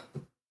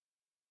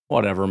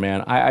 whatever,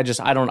 man. I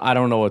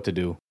don't know what to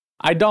do.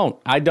 I don't.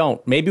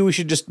 Maybe we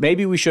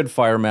should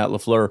fire Matt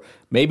LaFleur.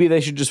 Maybe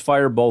they should just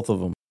fire both of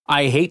them.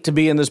 I hate to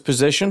be in this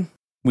position.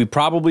 We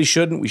probably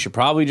shouldn't. We should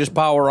probably just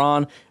power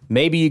on.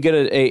 Maybe you get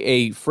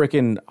a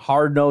freaking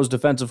hard-nosed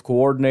defensive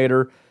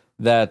coordinator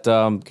that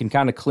can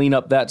kind of clean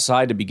up that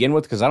side to begin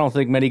with, because I don't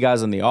think many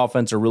guys on the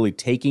offense are really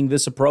taking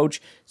this approach.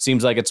 It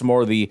seems like it's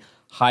more the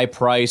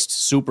high-priced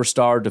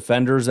superstar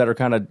defenders that are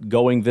kind of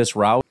going this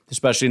route,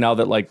 especially now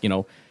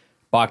that,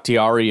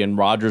 Bakhtiari and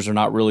Rodgers are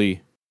not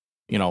really,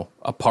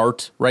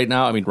 apart right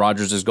now. I mean,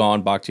 Rodgers is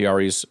gone.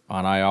 Bakhtiari's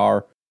on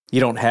IR. You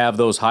don't have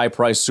those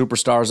high-priced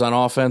superstars on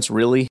offense,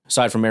 really,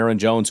 aside from Aaron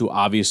Jones, who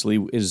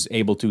obviously is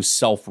able to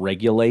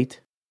self-regulate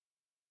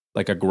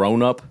like a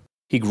grown-up.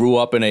 He grew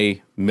up in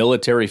a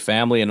military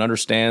family and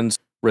understands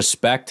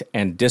respect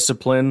and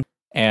discipline,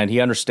 and he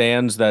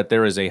understands that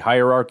there is a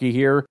hierarchy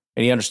here,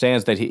 and he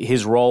understands that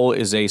his role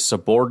is a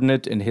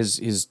subordinate, and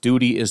his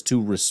duty is to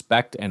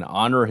respect and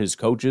honor his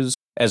coaches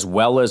as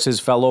well as his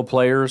fellow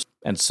players.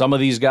 And some of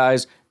these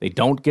guys, they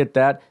don't get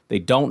that. They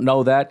don't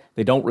know that.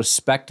 They don't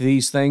respect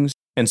these things.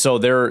 And so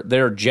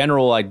their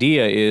general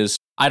idea is,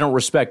 I don't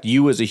respect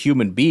you as a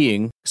human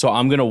being, so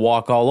I'm going to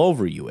walk all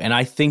over you. And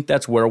I think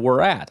that's where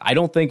we're at.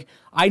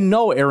 I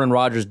know Aaron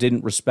Rodgers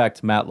didn't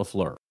respect Matt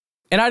LaFleur.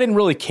 And I didn't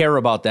really care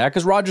about that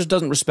because Rodgers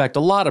doesn't respect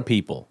a lot of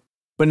people.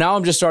 But now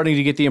I'm just starting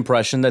to get the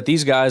impression that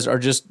these guys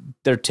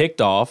they're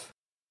ticked off.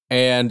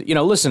 And,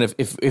 listen,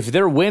 if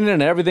they're winning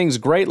and everything's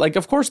great, like,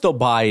 of course they'll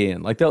buy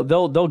in. Like,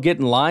 they'll get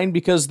in line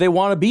because they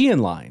want to be in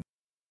line.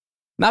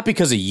 Not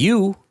because of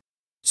you.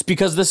 It's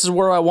because this is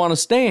where I want to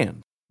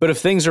stand. But if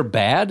things are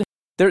bad,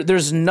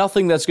 there's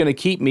nothing that's going to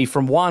keep me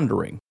from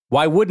wandering.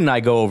 Why wouldn't I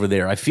go over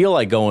there? I feel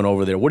like going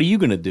over there. What are you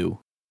going to do?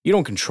 You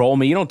don't control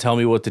me. You don't tell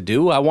me what to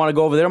do. I want to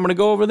go over there. I'm going to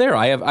go over there.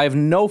 I have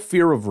no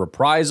fear of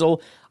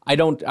reprisal. I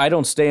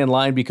don't stay in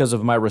line because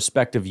of my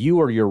respect of you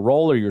or your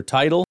role or your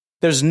title.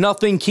 There's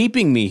nothing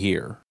keeping me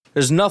here.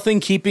 There's nothing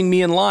keeping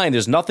me in line.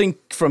 There's nothing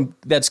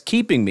that's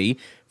keeping me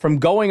from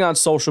going on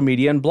social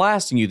media and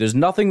blasting you. There's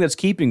nothing that's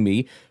keeping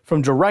me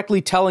from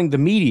directly telling the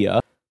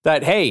media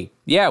that, hey,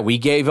 yeah, we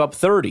gave up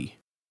 30.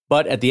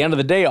 But at the end of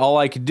the day, all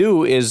I could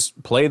do is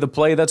play the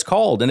play that's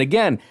called. And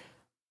again,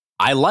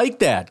 I like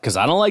that because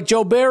I don't like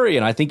Joe Barry,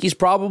 and I think he's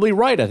probably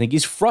right. I think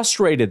he's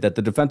frustrated that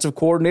the defensive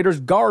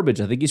coordinator's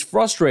garbage. I think he's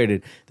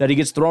frustrated that he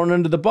gets thrown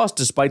under the bus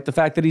despite the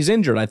fact that he's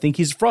injured. I think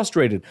he's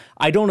frustrated.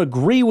 I don't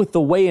agree with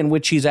the way in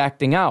which he's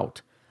acting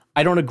out.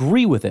 I don't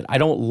agree with it. I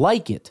don't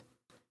like it.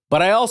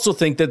 But I also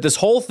think that this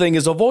whole thing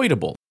is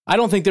avoidable. I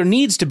don't think there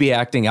needs to be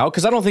acting out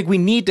because I don't think we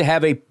need to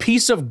have a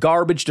piece of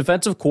garbage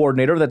defensive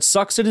coordinator that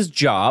sucks at his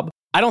job.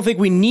 I don't think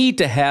we need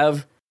to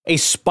have a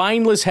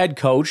spineless head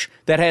coach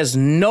that has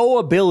no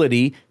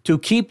ability to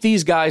keep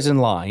these guys in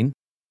line.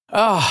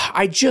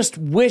 I just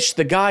wish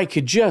the guy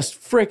could just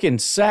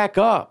frickin' sack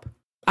up.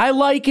 I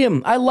like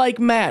him. I like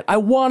Matt. I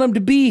want him to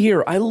be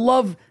here. I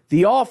love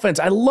the offense.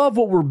 I love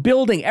what we're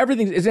building.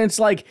 Everything. And it's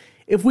like,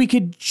 if we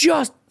could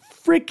just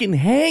frickin'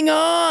 hang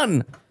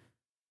on.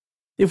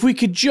 If we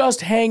could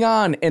just hang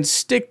on and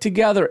stick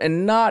together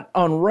and not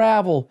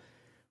unravel.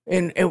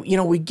 And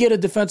we get a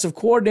defensive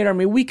coordinator. I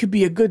mean, we could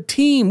be a good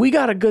team. We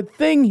got a good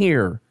thing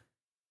here.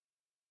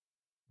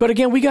 But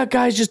again, we got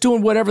guys just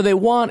doing whatever they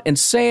want and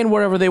saying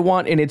whatever they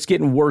want, and it's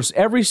getting worse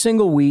every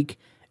single week.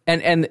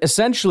 And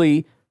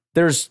essentially,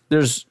 there's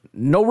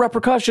no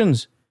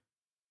repercussions.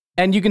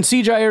 And you can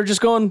see Jaire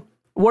just going,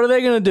 what are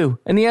they going to do?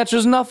 And the answer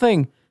is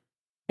nothing.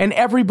 And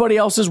everybody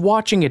else is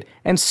watching it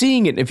and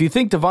seeing it. If you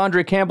think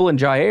Devondre Campbell and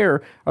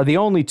Jaire are the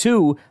only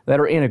two that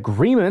are in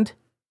agreement,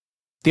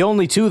 the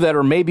only two that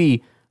are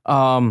maybe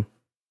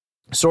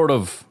sort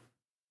of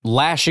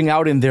lashing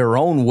out in their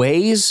own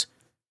ways,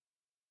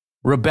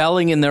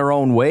 rebelling in their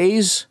own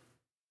ways,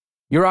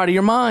 you're out of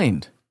your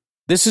mind.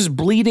 This is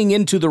bleeding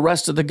into the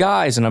rest of the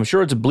guys, and I'm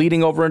sure it's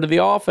bleeding over into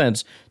the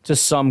offense to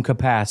some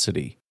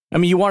capacity. I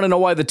mean, you want to know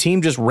why the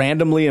team just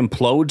randomly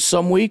implodes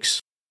some weeks?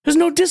 There's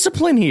no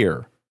discipline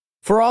here.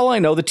 For all I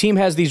know, the team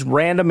has these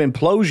random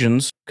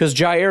implosions because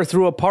Jaire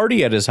threw a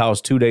party at his house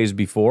 2 days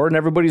before and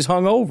everybody's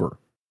hungover.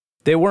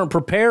 They weren't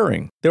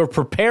preparing. They were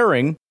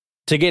preparing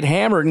to get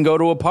hammered and go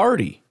to a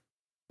party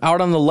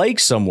out on the lake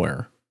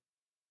somewhere.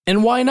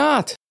 And why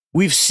not?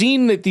 We've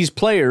seen that these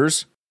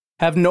players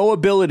have no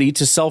ability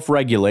to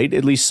self-regulate,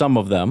 at least some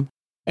of them,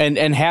 and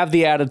have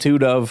the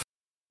attitude of,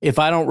 if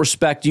I don't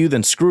respect you,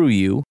 then screw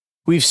you.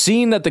 We've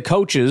seen that the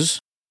coaches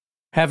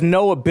have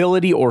no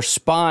ability or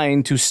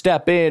spine to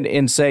step in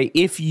and say,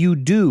 if you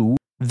do,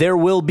 there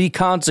will be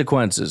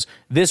consequences.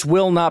 This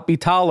will not be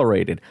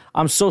tolerated.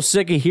 I'm so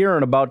sick of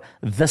hearing about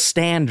the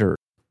standard.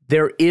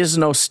 There is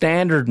no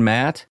standard,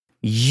 Matt.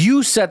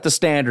 You set the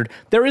standard.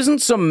 There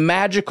isn't some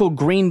magical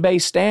Green Bay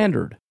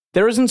standard.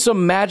 There isn't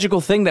some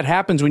magical thing that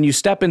happens when you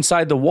step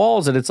inside the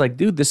walls and it's like,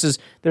 dude,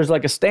 there's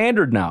like a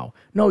standard now.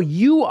 No,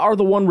 you are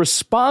the one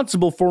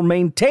responsible for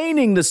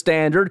maintaining the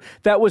standard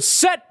that was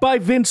set by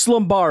Vince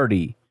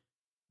Lombardi.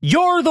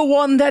 You're the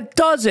one that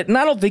does it, and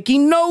I don't think he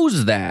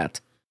knows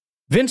that.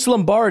 Vince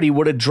Lombardi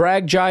would have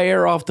dragged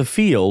Jaire off the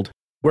field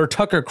where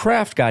Tucker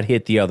Kraft got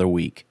hit the other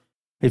week,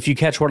 if you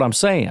catch what I'm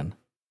saying.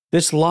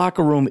 This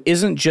locker room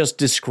isn't just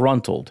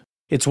disgruntled.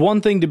 It's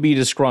one thing to be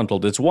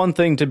disgruntled. It's one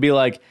thing to be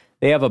like,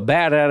 they have a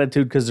bad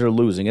attitude because they're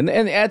losing. And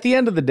at the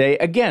end of the day,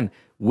 again,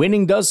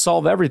 winning does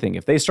solve everything.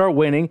 If they start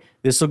winning,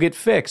 this will get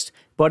fixed.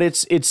 But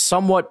it's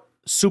somewhat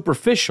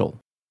superficial.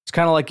 It's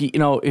kind of like,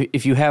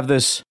 if you have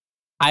this,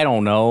 I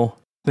don't know,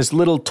 this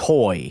little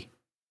toy,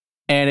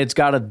 and it's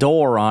got a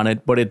door on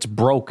it, but it's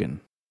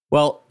broken.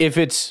 Well, if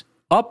it's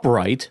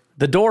upright,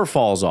 the door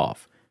falls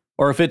off.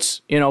 Or if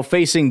it's,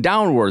 facing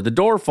downward, the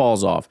door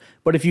falls off.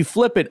 But if you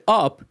flip it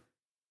up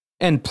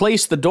and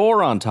place the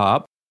door on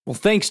top, well,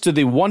 thanks to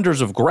the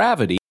wonders of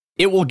gravity,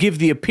 it will give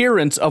the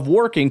appearance of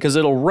working because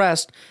it'll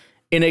rest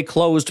in a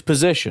closed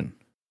position,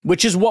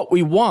 which is what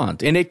we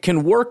want. And it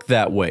can work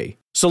that way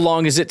so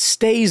long as it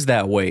stays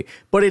that way.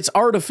 But it's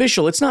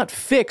artificial. It's not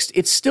fixed.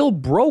 It's still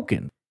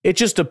broken. It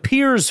just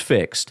appears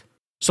fixed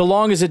so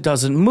long as it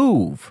doesn't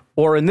move.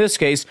 Or in this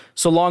case,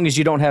 so long as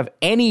you don't have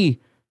any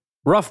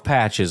rough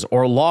patches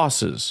or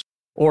losses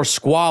or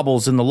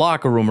squabbles in the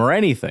locker room or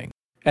anything.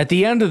 At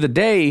the end of the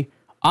day,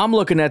 I'm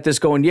looking at this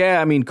going,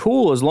 yeah, I mean,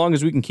 cool. As long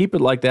as we can keep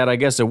it like that, I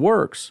guess it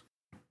works.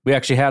 We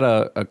actually had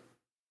a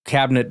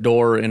cabinet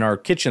door in our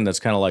kitchen that's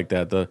kind of like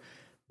that.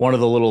 One of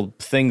the little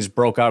things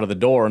broke out of the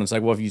door, and it's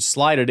like, well, if you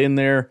slide it in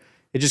there,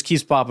 it just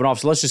keeps popping off.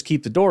 So let's just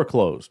keep the door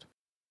closed.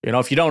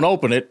 If you don't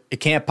open it, it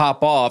can't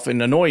pop off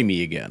and annoy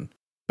me again.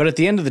 But at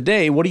the end of the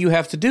day, what do you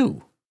have to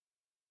do?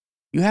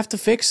 You have to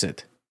fix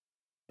it.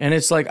 And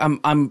it's like, I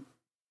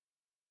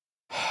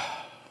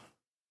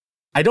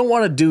don't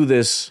want to do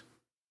this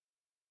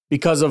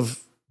because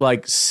of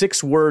like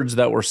 6 words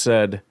that were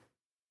said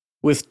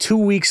with 2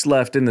 weeks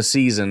left in the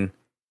season,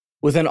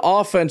 with an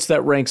offense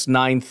that ranks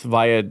 9th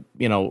via,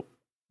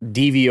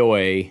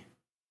 DVOA,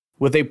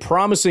 with a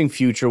promising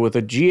future, with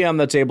a GM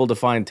that's able to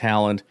find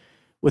talent,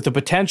 with the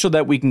potential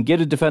that we can get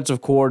a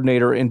defensive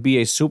coordinator and be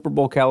a Super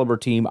Bowl caliber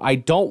team. I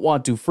don't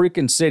want to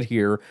freaking sit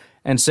here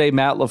and say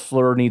Matt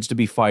LaFleur needs to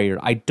be fired.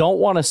 I don't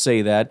want to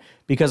say that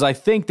because I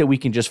think that we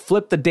can just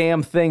flip the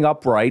damn thing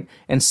upright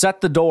and set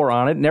the door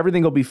on it and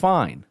everything will be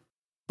fine.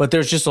 But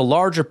there's just a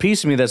larger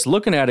piece of me that's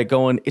looking at it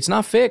going, it's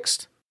not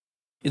fixed.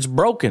 It's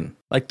broken.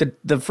 Like the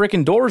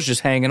freaking door's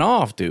just hanging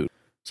off, dude.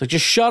 It's like,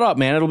 just shut up,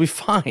 man. It'll be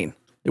fine.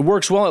 It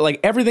works well. Like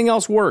everything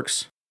else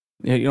works.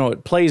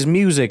 It plays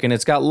music and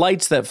it's got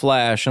lights that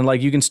flash and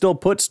like you can still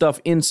put stuff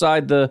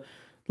inside the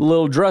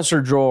little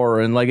dresser drawer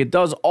and like it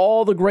does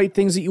all the great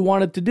things that you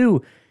want it to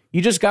do.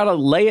 You just got to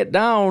lay it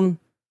down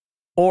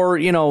or,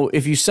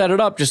 if you set it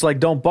up, just like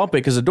don't bump it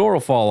because the door will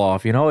fall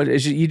off.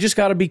 You just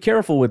got to be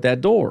careful with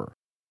that door.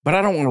 But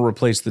I don't want to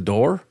replace the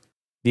door.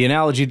 The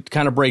analogy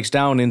kind of breaks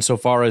down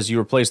insofar as you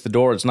replace the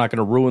door, it's not going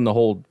to ruin the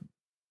whole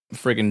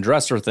friggin'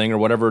 dresser thing or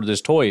whatever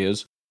this toy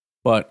is.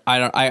 But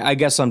I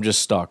guess I'm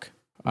just stuck.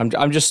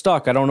 I'm just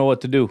stuck. I don't know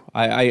what to do.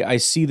 I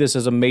see this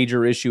as a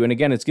major issue. And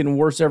again, it's getting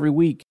worse every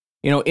week.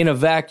 In a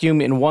vacuum,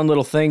 in one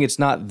little thing, it's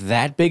not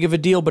that big of a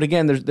deal. But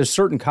again, there's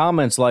certain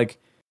comments like,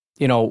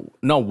 no,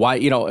 why,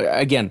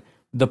 again,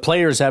 the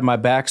players had my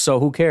back, so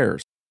who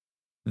cares?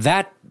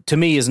 That, to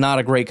me, is not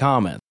a great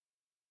comment.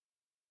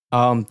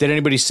 Did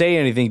anybody say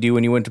anything to you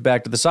when you went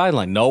back to the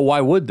sideline? No,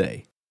 why would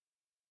they?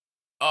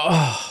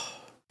 Oh,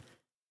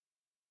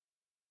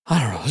 I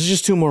don't know. It's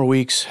just 2 more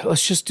weeks.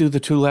 Let's just do the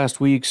 2 last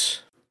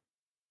weeks.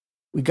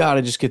 We got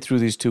to just get through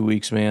these 2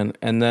 weeks, man.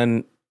 And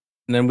then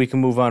and then we can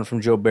move on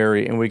from Joe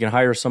Barry, and we can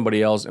hire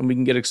somebody else, and we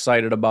can get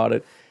excited about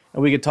it,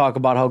 and we can talk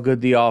about how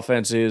good the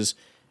offense is,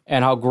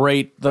 and how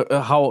great,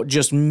 how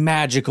just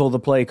magical the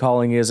play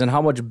calling is, and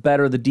how much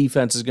better the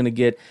defense is going to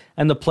get,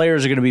 and the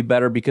players are going to be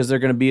better because they're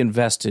going to be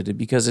invested,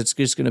 because it's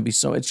just going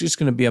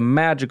to be a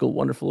magical,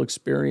 wonderful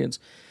experience.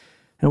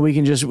 And we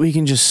can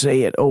just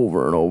say it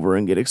over and over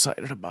and get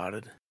excited about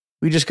it.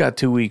 We just got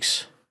 2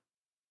 weeks.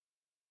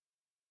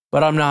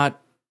 But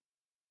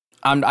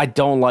I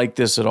don't like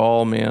this at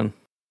all, man.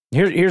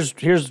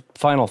 Here's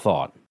final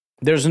thought.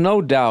 There's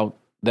no doubt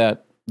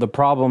that the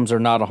problems are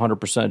not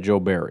 100%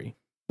 Joe Barry.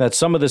 That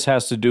some of this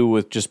has to do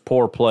with just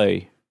poor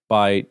play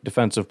by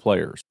defensive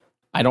players.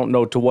 I don't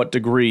know to what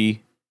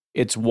degree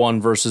it's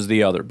one versus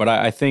the other, but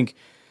I think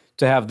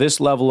to have this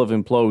level of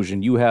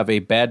implosion, you have a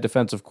bad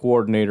defensive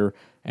coordinator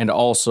and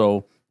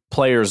also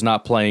players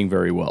not playing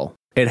very well.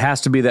 It has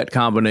to be that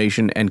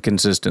combination and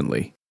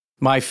consistently.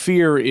 My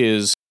fear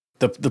is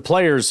the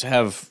players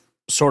have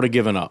sort of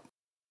given up,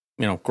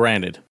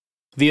 granted.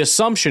 The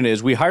assumption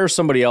is we hire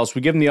somebody else, we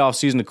give them the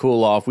offseason to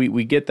cool off,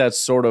 we get that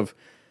sort of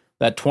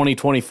that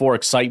 2024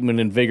 excitement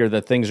and vigor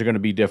that things are going to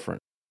be different.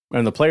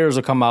 And the players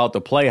will come out,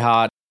 they'll play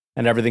hot,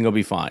 and everything will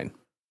be fine.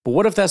 But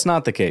what if that's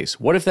not the case?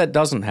 What if that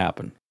doesn't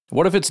happen?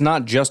 What if it's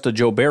not just a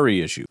Joe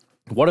Barry issue?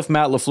 What if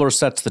Matt LaFleur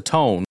sets the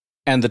tone,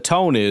 and the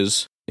tone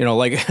is,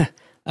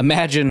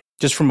 imagine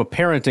just from a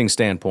parenting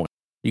standpoint,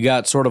 you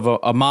got sort of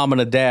a mom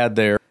and a dad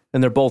there,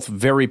 and they're both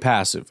very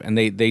passive, and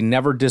they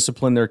never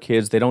discipline their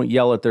kids, they don't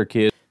yell at their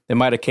kids, they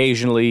might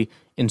occasionally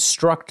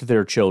instruct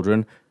their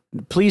children.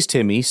 Please,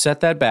 Timmy,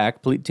 set that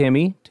back. Please,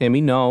 Timmy,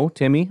 no,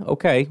 Timmy.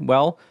 Okay,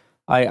 well,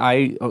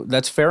 I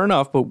that's fair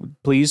enough, but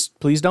please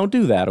don't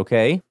do that,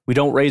 okay? We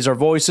don't raise our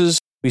voices.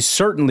 We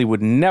certainly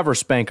would never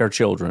spank our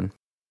children.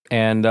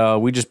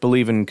 And we just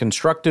believe in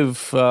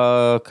constructive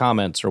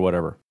comments or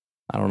whatever.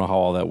 I don't know how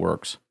all that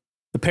works.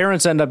 The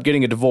parents end up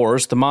getting a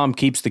divorce. The mom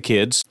keeps the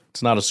kids.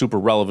 It's not a super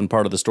relevant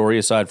part of the story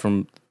aside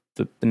from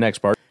the next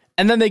part.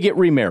 And then they get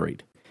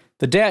remarried.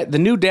 The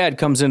new dad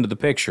comes into the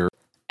picture,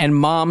 and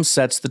mom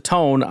sets the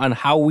tone on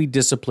how we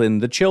discipline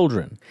the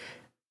children.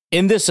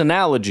 In this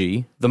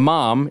analogy, the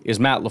mom is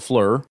Matt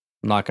LaFleur,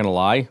 I'm not going to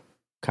lie,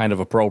 kind of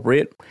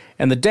appropriate,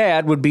 and the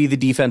dad would be the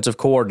defensive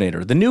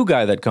coordinator, the new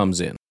guy that comes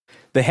in.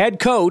 The head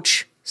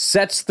coach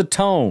sets the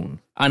tone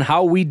on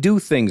how we do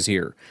things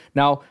here.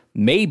 Now,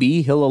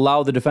 maybe he'll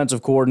allow the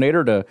defensive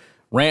coordinator to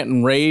rant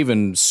and rave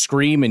and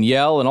scream and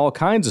yell and all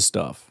kinds of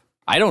stuff.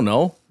 I don't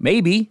know,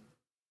 maybe.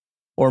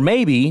 Or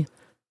maybe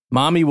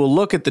mommy will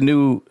look at the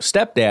new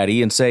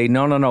stepdaddy and say,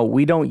 no,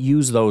 we don't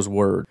use those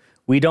words.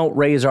 We don't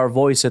raise our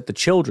voice at the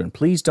children.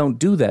 Please don't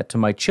do that to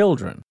my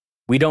children.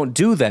 We don't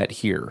do that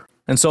here.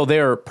 And so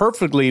they're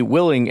perfectly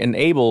willing and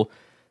able,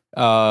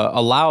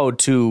 allowed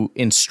to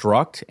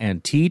instruct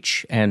and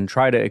teach and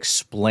try to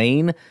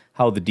explain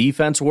how the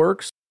defense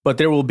works, but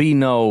there will be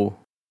no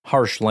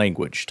harsh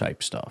language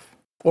type stuff.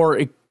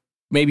 Or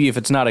maybe if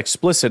it's not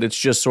explicit, it's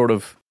just sort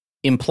of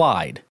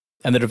implied.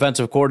 And the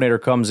defensive coordinator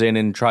comes in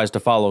and tries to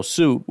follow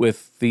suit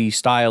with the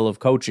style of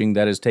coaching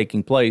that is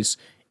taking place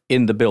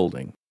in the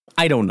building.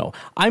 I don't know.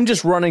 I'm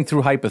just running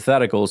through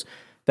hypotheticals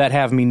that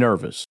have me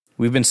nervous.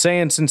 We've been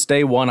saying since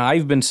day one,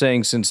 I've been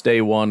saying since day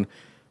one,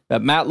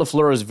 that Matt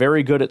LaFleur is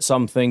very good at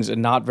some things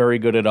and not very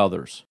good at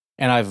others.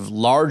 And I've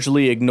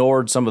largely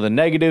ignored some of the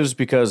negatives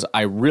because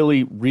I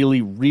really,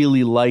 really,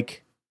 really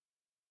like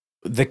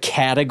the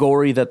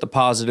category that the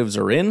positives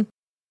are in.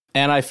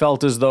 And I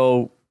felt as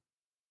though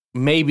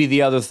maybe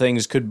the other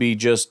things could be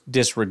just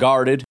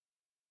disregarded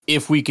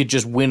if we could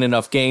just win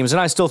enough games.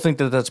 And I still think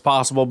that that's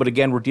possible, but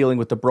again, we're dealing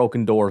with the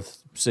broken door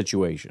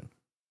situation.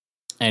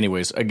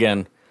 Anyways,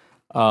 again,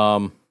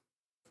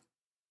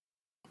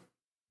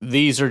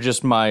 these are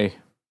just my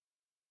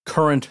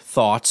current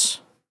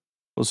thoughts.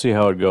 We'll see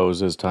how it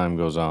goes as time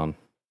goes on.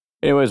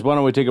 Anyways, why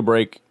don't we take a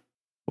break?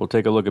 We'll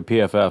take a look at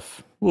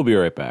PFF. We'll be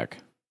right back.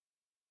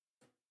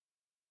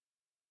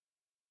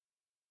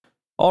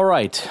 All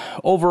right.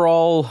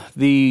 Overall,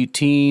 the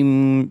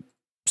team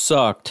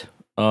sucked.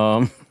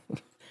 It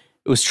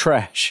was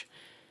trash.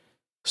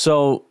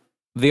 So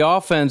the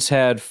offense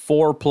had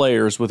 4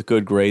 players with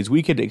good grades.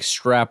 We could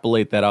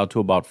extrapolate that out to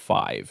about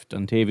 5.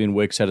 Dontavian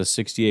Wicks had a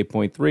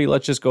 68.3.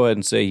 Let's just go ahead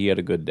and say he had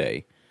a good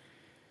day.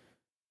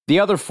 The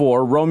other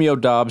 4, Romeo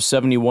Doubs,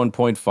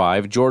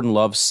 71.5, Jordan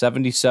Love,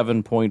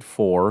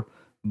 77.4,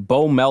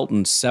 Bo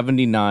Melton,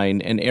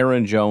 79, and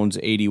Aaron Jones,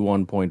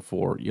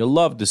 81.4. You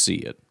love to see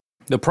it.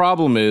 The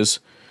problem is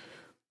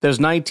there's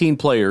 19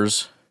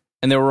 players,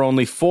 and there were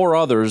only 4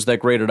 others that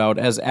graded out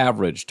as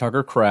average.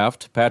 Tucker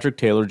Kraft, Patrick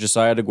Taylor,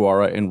 Josiah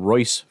DeGuara, and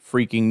Royce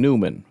freaking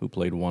Newman, who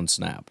played 1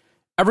 snap.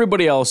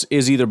 Everybody else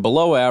is either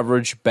below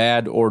average,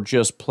 bad, or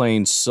just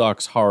plain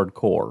sucks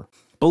hardcore.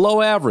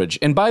 Below average.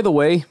 And by the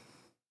way,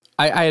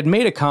 I had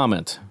made a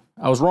comment.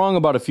 I was wrong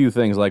about a few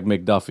things like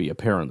McDuffie,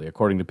 apparently,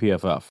 according to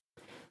PFF.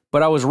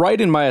 But I was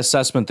right in my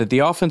assessment that the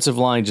offensive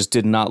line just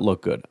did not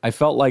look good. I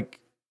felt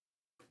like,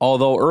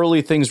 although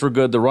early things were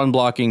good, the run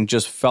blocking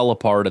just fell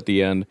apart at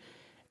the end.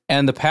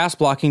 And the pass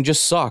blocking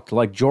just sucked.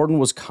 Like, Jordan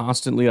was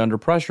constantly under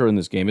pressure in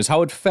this game, is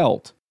how it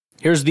felt.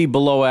 Here's the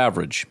below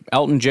average.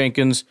 Elgton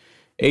Jenkins,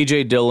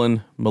 A.J.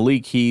 Dillon,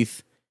 Malik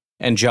Heath,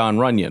 and John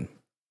Runyon.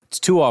 It's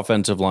 2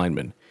 offensive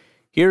linemen.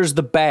 Here's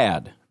the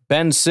bad.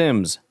 Ben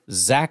Sims,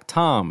 Zach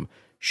Tom,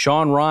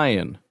 Sean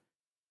Ryan,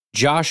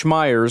 Josh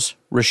Myers,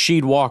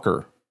 Rasheed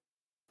Walker.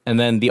 And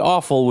then the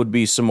awful would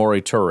be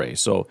Samori Toure.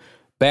 So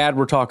bad,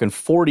 we're talking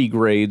 40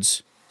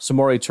 grades.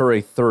 Samori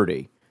Toure,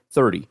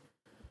 30.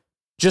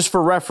 Just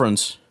for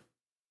reference,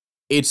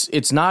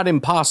 it's not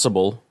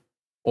impossible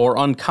or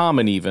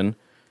uncommon even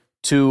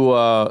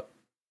to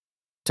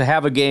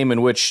have a game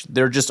in which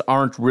there just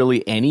aren't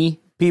really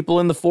any people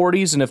in the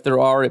 40s, and if there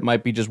are, it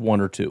might be just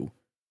 1 or 2.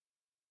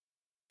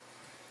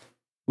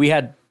 We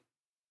had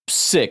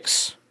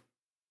 6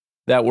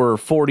 that were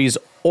 40s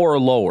or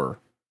lower.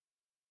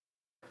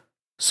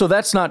 So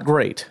that's not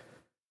great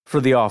for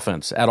the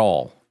offense at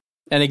all.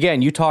 And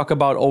again, you talk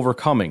about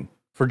overcoming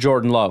for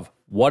Jordan Love.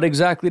 What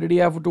exactly did he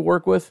have to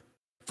work with?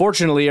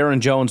 Fortunately, Aaron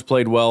Jones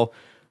played well.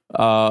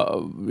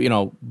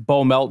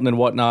 Bo Melton and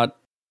whatnot,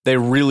 they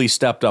really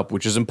stepped up,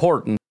 which is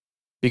important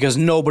because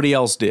nobody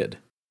else did.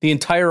 The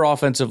entire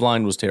offensive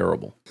line was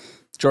terrible.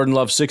 Jordan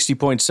Love,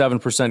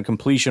 60.7%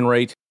 completion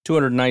rate,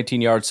 219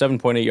 yards,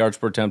 7.8 yards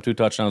per attempt, 2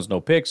 touchdowns, no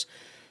picks,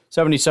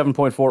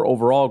 77.4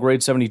 overall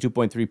grade,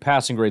 72.3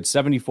 passing grade,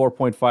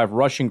 74.5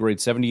 rushing grade,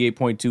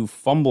 78.2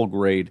 fumble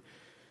grade,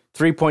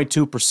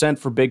 3.2%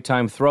 for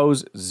big-time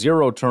throws,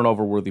 0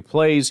 turnover-worthy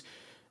plays,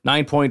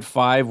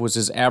 9.5 was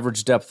his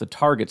average depth of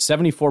target,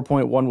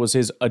 74.1 was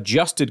his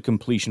adjusted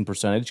completion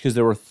percentage because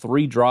there were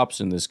 3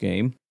 drops in this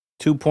game,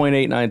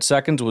 2.89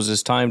 seconds was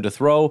his time to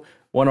throw,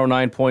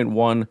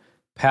 109.1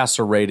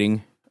 passer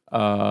rating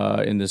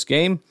in this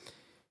game.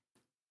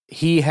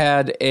 He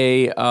had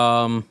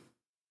and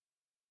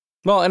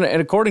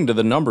according to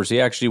the numbers, he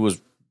actually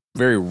was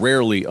very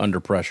rarely under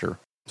pressure.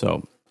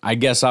 So I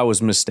guess I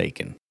was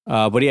mistaken.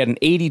 But he had an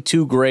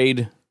 82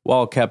 grade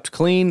while kept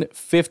clean,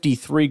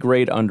 53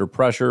 grade under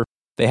pressure.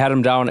 They had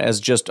him down as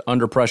just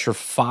under pressure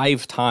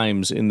 5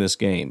 times in this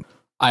game.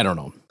 I don't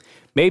know.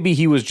 Maybe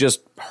he was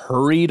just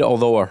hurried,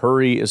 although a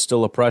hurry is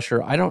still a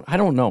pressure. I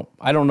don't know.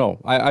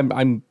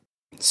 I'm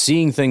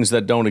seeing things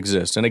that don't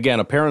exist. And again,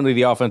 apparently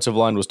the offensive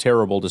line was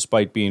terrible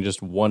despite being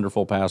just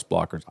wonderful pass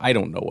blockers. I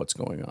don't know what's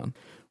going on.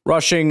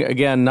 Rushing,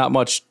 again, not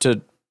much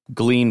to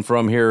glean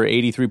from here.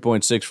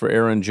 83.6 for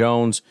Aaron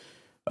Jones.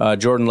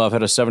 Jordan Love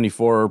had a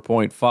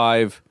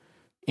 74.5.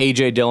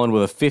 A.J. Dillon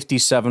with a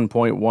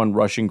 57.1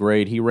 rushing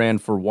grade. He ran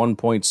for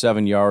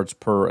 1.7 yards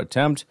per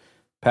attempt.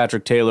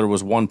 Patrick Taylor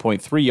was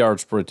 1.3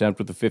 yards per attempt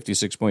with a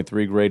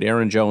 56.3 grade.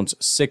 Aaron Jones,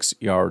 6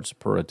 yards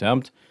per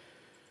attempt.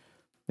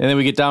 And then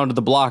we get down to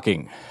the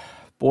blocking.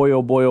 Boy,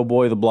 oh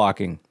boy, the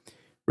blocking.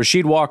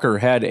 Rasheed Walker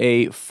had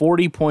a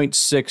 40.6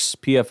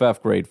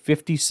 PFF grade,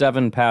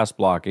 57 pass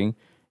blocking,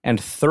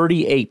 and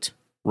 38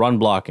 run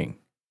blocking.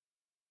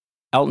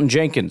 Elgton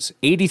Jenkins,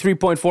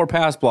 83.4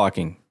 pass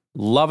blocking.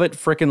 Love it,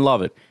 frickin'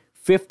 love it.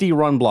 50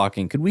 run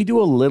blocking. Could we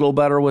do a little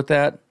better with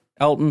that,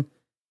 Elgton?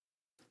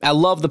 I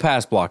love the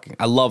pass blocking.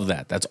 I love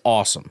that. That's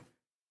awesome.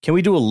 Can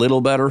we do a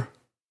little better?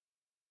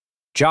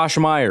 Josh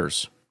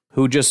Myers,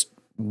 who just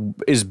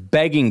is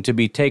begging to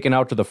be taken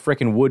out to the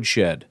frickin'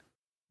 woodshed.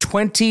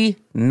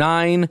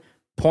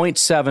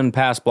 29.7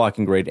 pass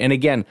blocking grade. And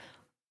again,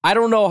 I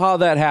don't know how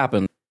that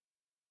happened,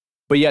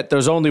 but yet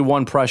there's only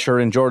 1 pressure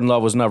and Jordan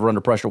Love was never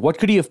under pressure. What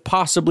could he have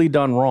possibly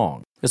done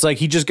wrong? It's like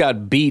he just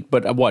got beat,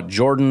 but what,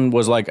 Jordan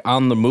was like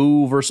on the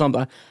move or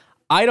something?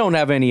 I don't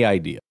have any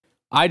idea.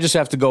 I just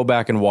have to go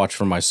back and watch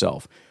for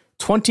myself.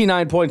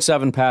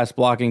 29.7 pass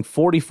blocking,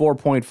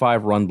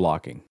 44.5 run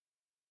blocking.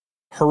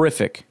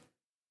 Horrific.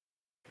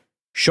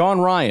 Sean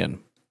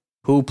Ryan,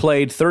 who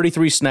played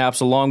 33 snaps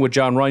along with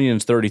John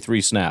Runyon's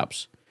 33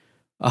 snaps.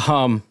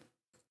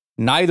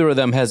 Neither of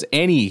them has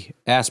any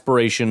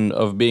aspiration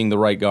of being the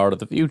right guard of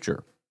the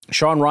future.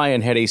 Sean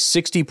Ryan had a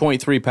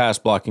 60.3 pass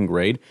blocking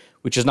grade,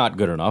 which is not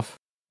good enough,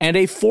 and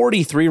a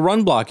 43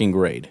 run blocking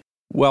grade.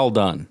 Well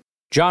done.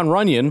 John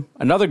Runyon,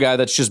 another guy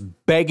that's just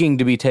begging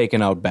to be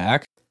taken out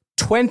back,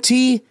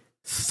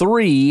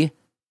 23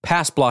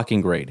 pass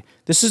blocking grade.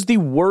 This is the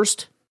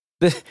worst.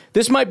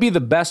 This might be the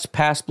best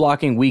pass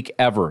blocking week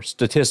ever,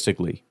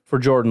 statistically, for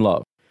Jordan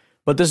Love.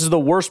 But this is the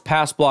worst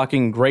pass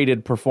blocking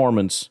graded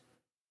performance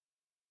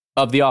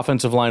of the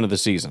offensive line of the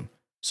season.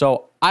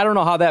 So I don't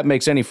know how that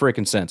makes any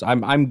freaking sense.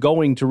 I'm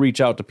going to reach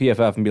out to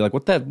PFF and be like,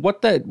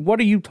 what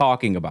are you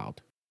talking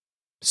about?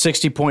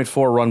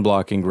 60.4 run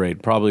blocking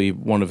grade, probably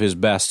one of his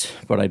best,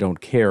 but I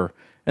don't care.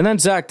 And then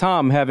Zach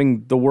Tom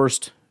having the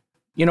worst,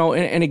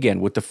 and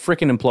again, with the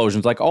freaking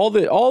implosions, like all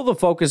the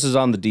focus is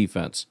on the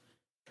defense,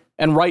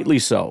 and rightly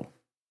so.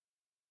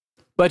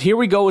 But here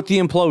we go with the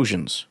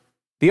implosions.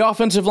 The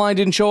offensive line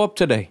didn't show up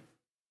today.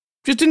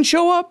 Just didn't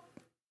show up.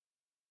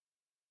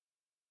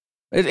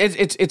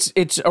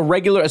 It's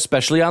irregular,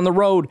 especially on the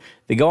road.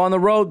 They go on the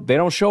road, they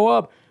don't show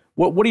up.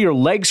 What are your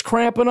legs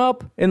cramping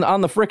up on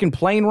the freaking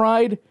plane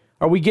ride?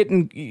 Are we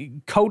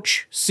getting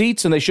coach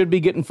seats and they should be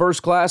getting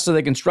first class so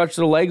they can stretch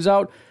their legs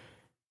out?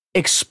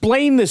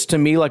 Explain this to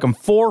me like I'm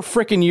 4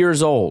 freaking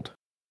years old.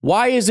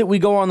 Why is it we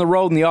go on the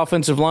road and the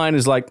offensive line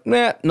is like,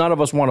 nah, none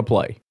of us want to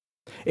play?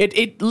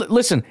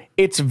 Listen,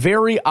 it's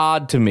very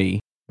odd to me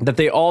that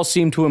they all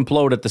seem to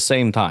implode at the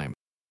same time.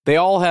 They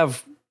all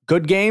have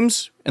good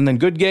games, and then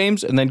good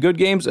games, and then good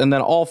games, and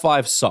then all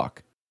 5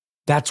 suck.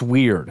 That's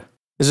weird.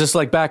 Is this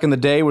like back in the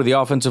day where the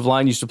offensive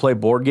line used to play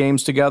board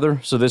games together?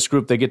 So this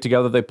group, they get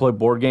together, they play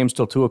board games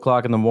till 2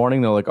 o'clock in the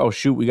morning. They're like, oh,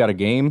 shoot, we got a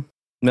game.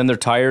 And then they're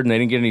tired and they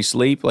didn't get any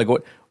sleep. Like,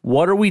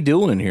 what are we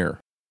doing here?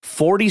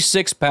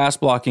 46 pass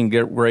blocking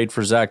grade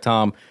for Zach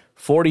Tom,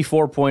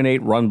 44.8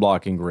 run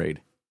blocking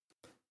grade.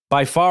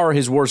 By far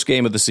his worst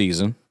game of the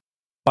season.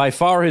 By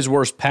far his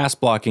worst pass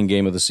blocking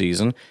game of the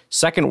season.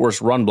 Second worst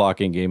run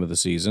blocking game of the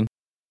season.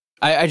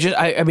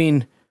 I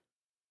mean,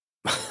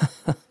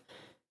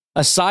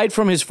 aside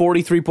from his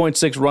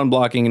 43.6 run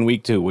blocking in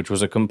week 2, which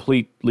was a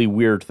completely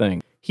weird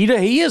thing,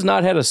 he has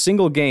not had a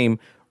single game,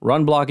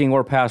 run blocking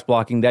or pass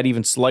blocking, that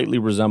even slightly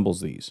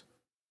resembles these.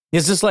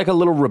 Is this like a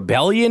little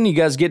rebellion? You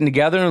guys getting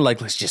together and like,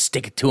 let's just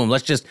stick it to him.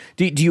 Let's just,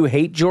 do you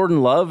hate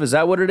Jordan Love? Is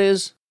that what it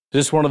is?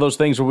 Is this one of those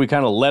things where we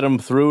kind of let him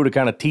through to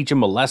kind of teach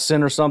him a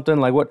lesson or something?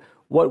 Like what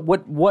are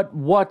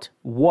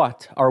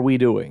we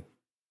doing?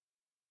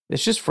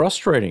 It's just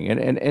frustrating.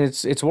 And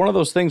it's one of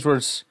those things where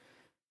it's,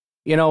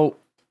 you know,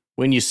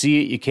 when you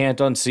see it, you can't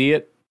unsee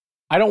it.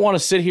 I don't want to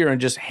sit here and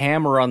just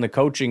hammer on the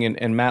coaching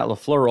and Matt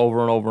LaFleur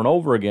over and over and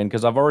over again,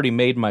 because I've already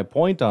made my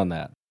point on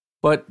that.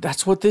 But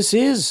that's what this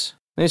is.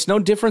 And it's no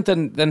different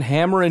than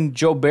hammering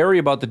Joe Barry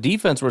about the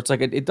defense, where it's like,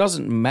 it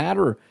doesn't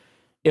matter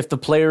if the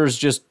players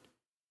just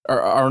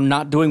are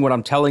not doing what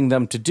I'm telling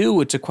them to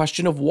do. It's a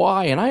question of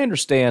why. And I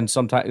understand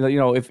sometimes, you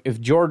know,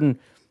 if Jordan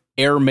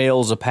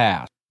airmails a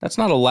pass, that's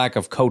not a lack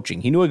of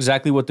coaching. He knew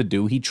exactly what to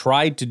do. He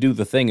tried to do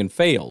the thing and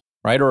failed,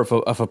 right? Or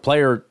if a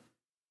player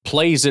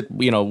plays it,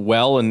 you know,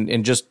 well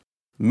and just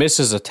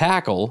misses a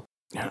tackle,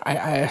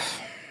 I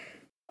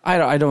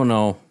don't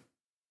know.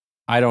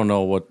 I don't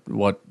know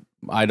what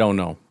I don't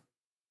know.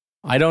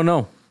 I don't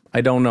know.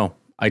 I don't know.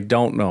 I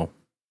don't know.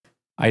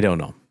 I don't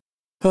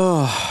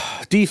know.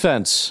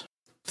 Defense.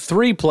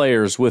 3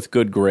 players with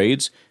good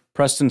grades.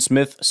 Preston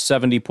Smith,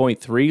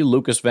 70.3.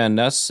 Lucas Van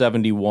Ness,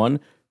 71.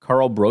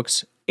 Carl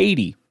Brooks,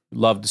 80.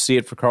 Love to see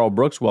it for Carl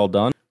Brooks. Well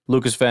done.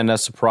 Lucas Van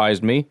Ness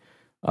surprised me.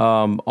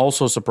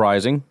 Also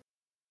surprising,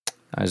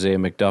 Isaiah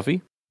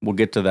McDuffie. We'll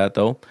get to that,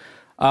 though.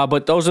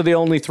 But those are the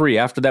only 3.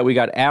 After that, we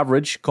got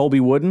average. Colby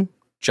Wooden,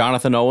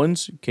 Jonathan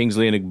Owens,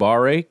 Kingsley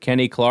Enagbare,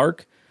 Kenny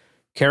Clark,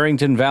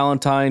 Carrington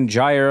Valentine,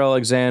 Jaire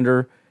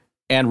Alexander,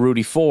 and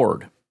Rudy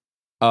Ford.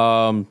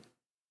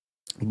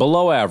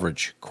 Below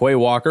average, Quay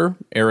Walker,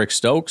 Eric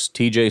Stokes,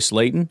 TJ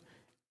Slayton,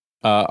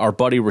 our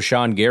buddy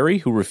Rashawn Gary,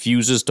 who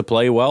refuses to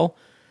play well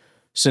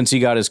since he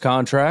got his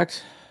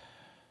contract.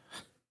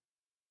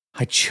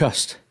 I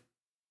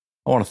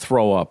want to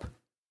throw up.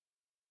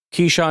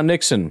 Keyshawn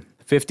Nixon,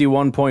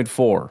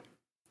 51.4.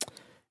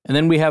 And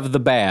then we have the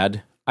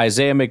bad,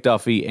 Isaiah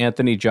McDuffie,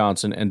 Anthony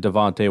Johnson, and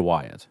Devontae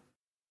Wyatt.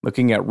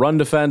 Looking at run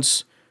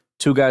defense,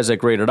 2 guys that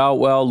graded out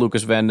well,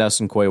 Lucas Van Ness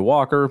and Quay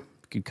Walker.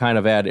 You could kind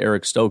of add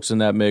Eric Stokes in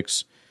that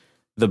mix.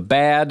 The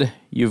bad,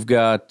 you've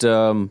got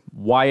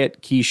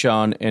Wyatt,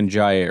 Keyshawn, and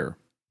Jaire.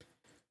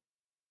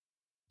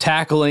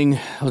 Tackling,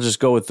 I'll just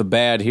go with the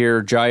bad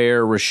here.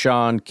 Jaire,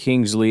 Rashawn,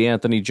 Kingsley,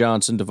 Anthony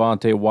Johnson,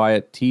 Devontae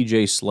Wyatt,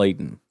 TJ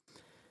Slayton.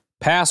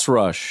 Pass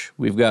rush,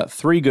 we've got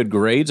 3 good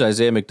grades,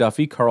 Isaiah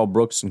McDuffie, Carl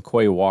Brooks, and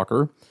Quay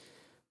Walker.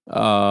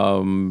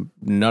 None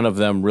of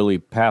them really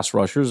pass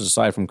rushers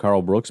aside from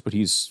Carl Brooks, but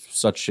he's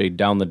such a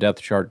down the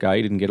depth chart guy.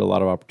 He didn't get a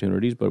lot of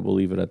opportunities, but we'll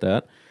leave it at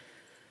that.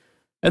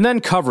 And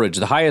then coverage.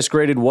 The highest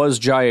graded was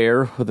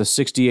Jaire with a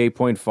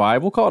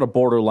 68.5. We'll call it a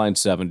borderline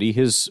 70.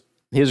 His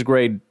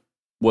grade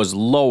was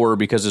lower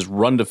because his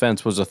run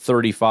defense was a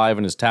 35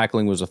 and his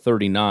tackling was a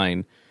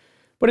 39.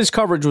 But his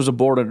coverage was a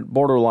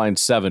borderline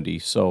 70.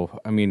 So,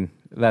 I mean,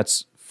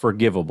 that's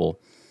forgivable.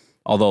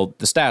 Although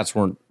the stats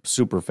weren't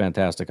super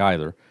fantastic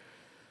either.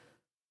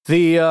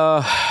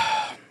 The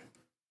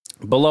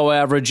below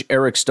average,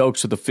 Eric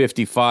Stokes with a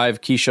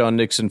 55, Keyshawn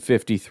Nixon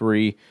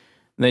 53.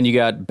 And then you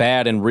got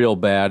bad and real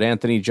bad.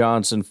 Anthony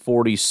Johnson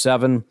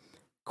 47,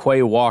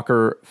 Quay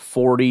Walker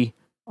 40,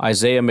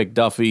 Isaiah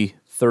McDuffie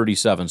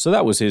 37. So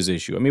that was his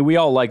issue. I mean, we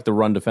all like the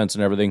run defense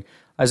and everything.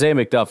 Isaiah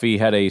McDuffie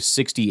had a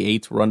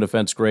 68 run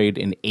defense grade,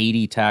 an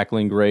 80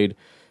 tackling grade,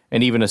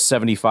 and even a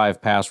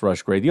 75 pass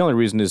rush grade. The only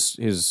reason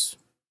his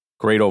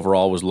grade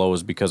overall was low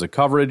is because of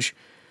coverage,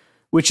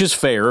 which is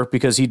fair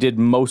because he did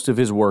most of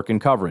his work in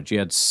coverage. He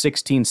had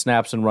 16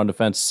 snaps in run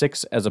defense,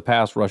 6 as a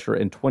pass rusher,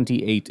 and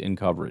 28 in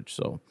coverage.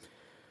 So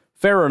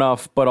fair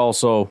enough, but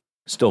also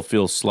still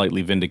feels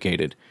slightly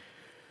vindicated.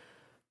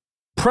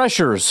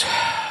 Pressures.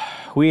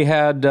 We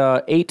had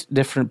 8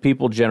 different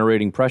people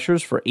generating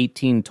pressures for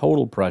 18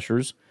 total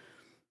pressures.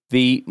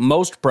 The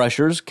most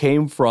pressures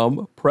came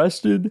from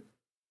Preston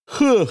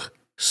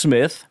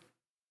Smith.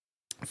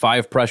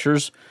 5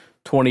 pressures,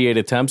 28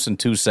 attempts, and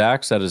 2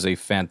 sacks. That is a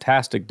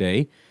fantastic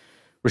day.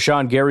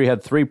 Rashawn Gary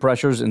had 3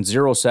 pressures and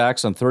 0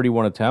 sacks on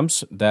 31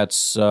 attempts.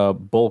 That's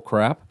bull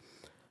crap.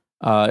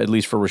 At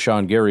least for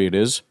Rashawn Gary it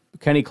is.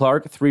 Kenny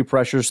Clark, 3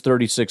 pressures,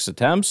 36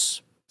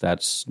 attempts.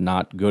 That's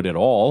not good at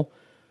all.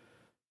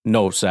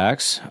 No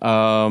sacks.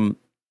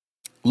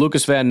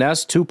 Lucas Van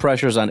Ness, 2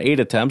 pressures on 8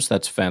 attempts.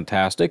 That's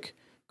fantastic.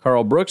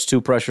 Carl Brooks,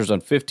 2 pressures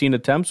on 15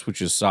 attempts,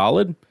 which is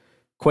solid.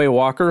 Quay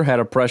Walker had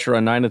a pressure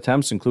on 9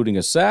 attempts, including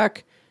a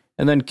sack.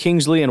 And then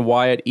Kingsley and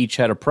Wyatt each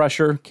had a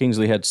pressure.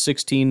 Kingsley had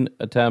 16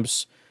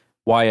 attempts.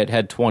 Wyatt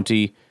had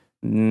 20.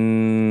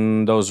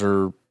 Those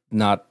are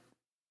not,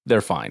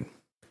 they're fine.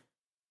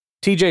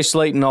 TJ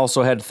Slayton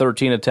also had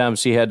 13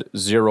 attempts. He had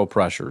 0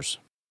 pressures.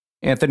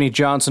 Anthony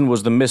Johnson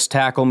was the missed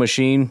tackle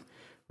machine.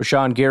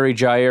 Rashawn Gary,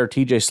 Jaire,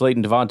 TJ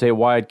Slayton, Devontae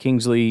Wyatt,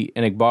 Kingsley,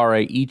 and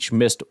Igbare each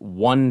missed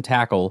 1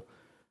 tackle.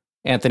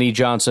 Anthony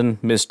Johnson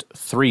missed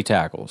 3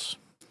 tackles.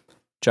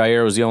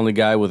 Jaire was the only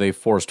guy with a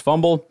forced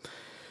fumble.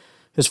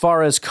 As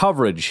far as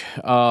coverage,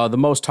 the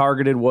most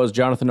targeted was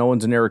Jonathan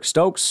Owens and Eric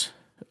Stokes.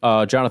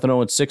 Jonathan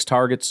Owens, 6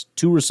 targets,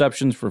 2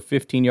 receptions for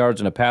 15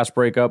 yards and a pass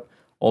breakup.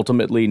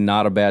 Ultimately,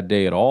 not a bad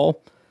day at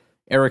all.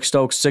 Eric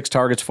Stokes, 6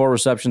 targets, 4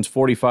 receptions,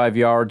 45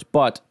 yards,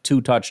 but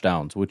 2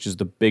 touchdowns, which is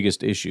the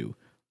biggest issue,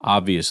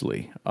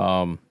 obviously.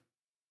 You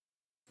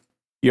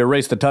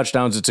erase the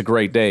touchdowns, it's a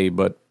great day,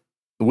 but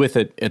with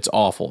it, it's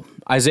awful.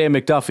 Isaiah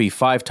McDuffie,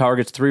 5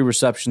 targets, 3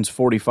 receptions,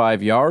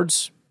 45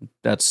 yards.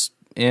 That's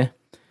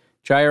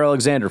Jaire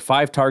Alexander,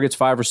 5 targets,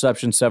 5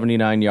 receptions,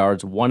 79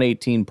 yards,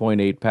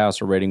 118.8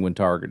 passer rating when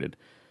targeted.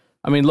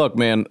 I mean, look,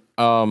 man,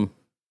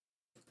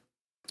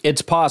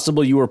 it's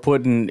possible you were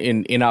put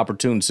in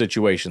inopportune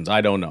situations.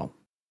 I don't know.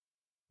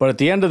 But at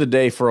the end of the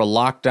day, for a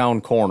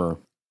lockdown corner,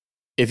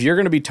 if you're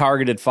going to be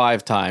targeted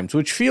 5 times,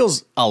 which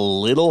feels a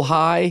little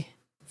high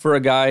for a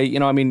guy,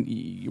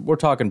 we're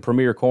talking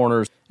premier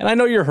corners, and I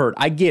know you're hurt.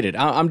 I get it.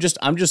 I'm just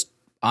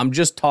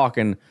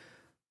talking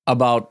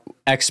about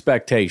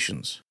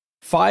expectations.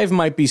 5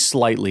 might be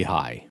slightly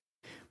high,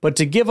 but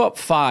to give up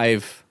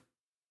 5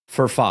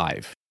 for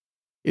 5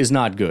 is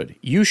not good.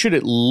 You should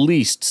at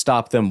least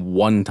stop them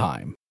 1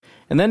 time.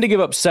 And then to give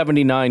up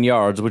 79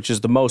 yards, which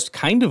is the most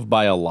kind of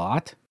by a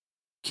lot.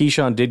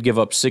 Keyshawn did give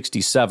up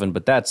 67,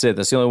 but that's it.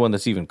 That's the only one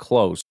that's even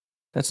close.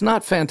 That's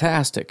not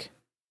fantastic.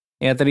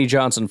 Anthony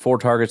Johnson, 4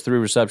 targets, 3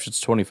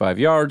 receptions, 25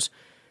 yards.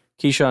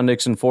 Keyshawn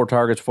Nixon, 4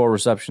 targets, 4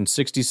 receptions,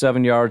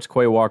 67 yards.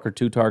 Quay Walker,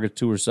 2 targets,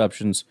 2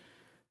 receptions,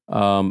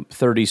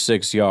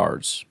 36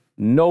 yards.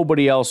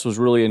 Nobody else was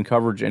really in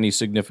coverage any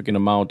significant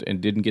amount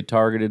and didn't get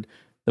targeted.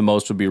 The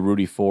most would be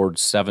Rudy Ford,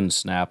 7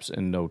 snaps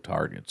and no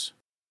targets.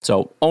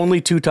 So only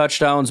 2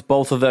 touchdowns.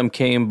 Both of them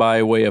came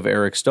by way of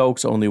Eric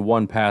Stokes. Only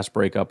 1 pass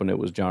breakup, and it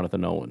was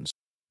Jonathan Owens.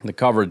 The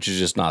coverage is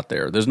just not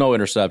there. There's no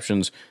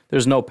interceptions.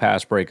 There's no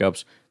pass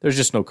breakups. There's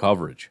just no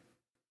coverage.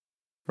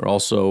 There are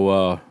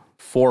also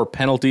 4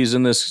 penalties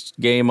in this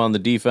game on the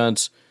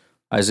defense.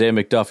 Isaiah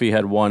McDuffie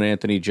had 1.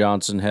 Anthony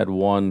Johnson had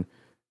 1.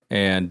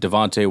 And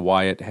Devontae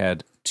Wyatt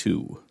had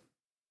 2.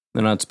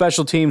 Then on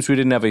special teams, we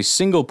didn't have a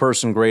single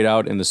person grade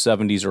out in the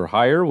 70s or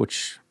higher,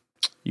 which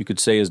you could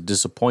say is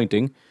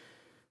disappointing.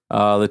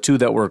 The 2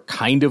 that were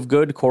kind of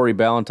good, Corey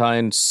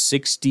Ballantyne,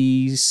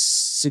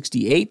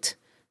 68.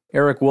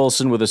 Eric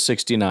Wilson with a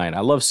 69.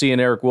 I love seeing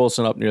Eric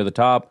Wilson up near the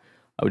top.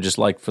 I would just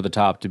like for the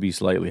top to be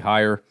slightly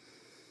higher.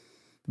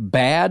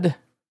 Bad,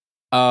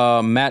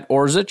 Matt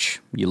Orzich.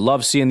 You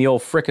love seeing the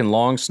old frickin'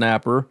 long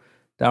snapper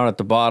down at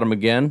the bottom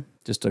again.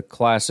 Just a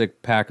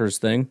classic Packers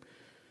thing.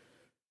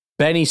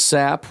 Benny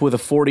Sapp with a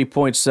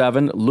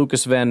 40.7.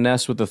 Lucas Van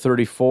Ness with a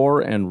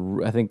 34.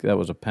 And I think that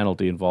was a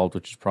penalty involved,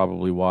 which is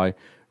probably why.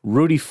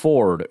 Rudy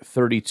Ford,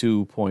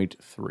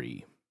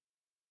 32.3.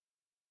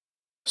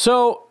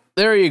 So,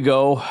 there you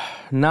go.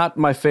 Not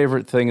my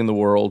favorite thing in the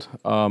world.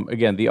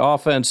 Again, the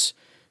offense,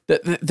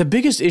 the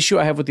biggest issue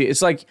I have with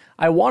it's like,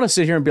 I want to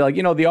sit here and be like,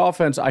 the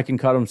offense, I can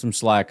cut them some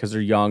slack because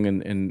they're young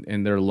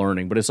and they're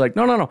learning. But it's like,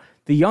 no.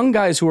 The young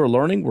guys who are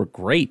learning were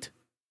great.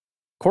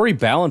 Corey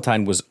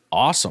Ballantyne was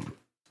awesome.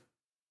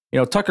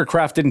 Tucker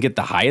Kraft didn't get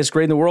the highest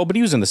grade in the world, but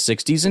he was in the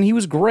 60s and he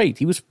was great.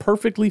 He was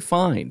perfectly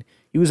fine.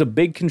 He was a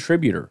big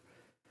contributor.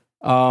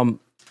 Romeo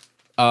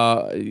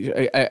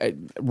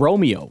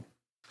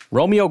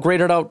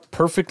graded out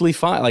perfectly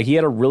fine. Like, he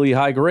had a really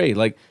high grade.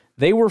 Like,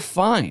 they were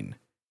fine.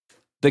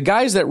 The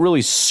guys that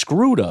really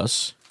screwed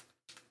us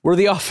were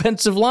the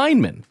offensive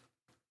linemen.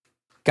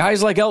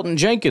 Guys like Elton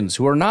Jenkins,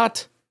 who are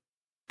not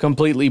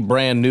completely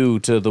brand new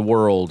to the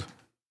world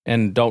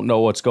and don't know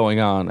what's going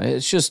on.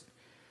 It's just,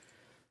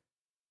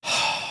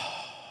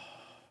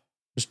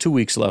 there's 2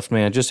 weeks left,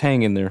 man. Just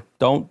hang in there.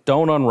 Don't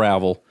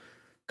unravel.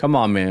 Come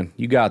on, man.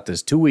 You got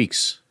this. 2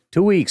 weeks.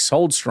 2 weeks.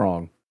 Hold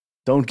strong.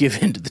 Don't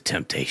give in to the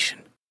temptation.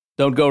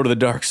 Don't go to the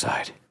dark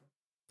side.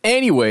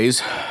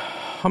 Anyways,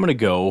 I'm going to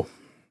go.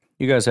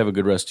 You guys have a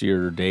good rest of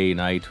your day,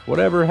 night,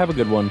 whatever. Have a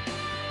good one.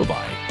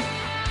 Bye-bye.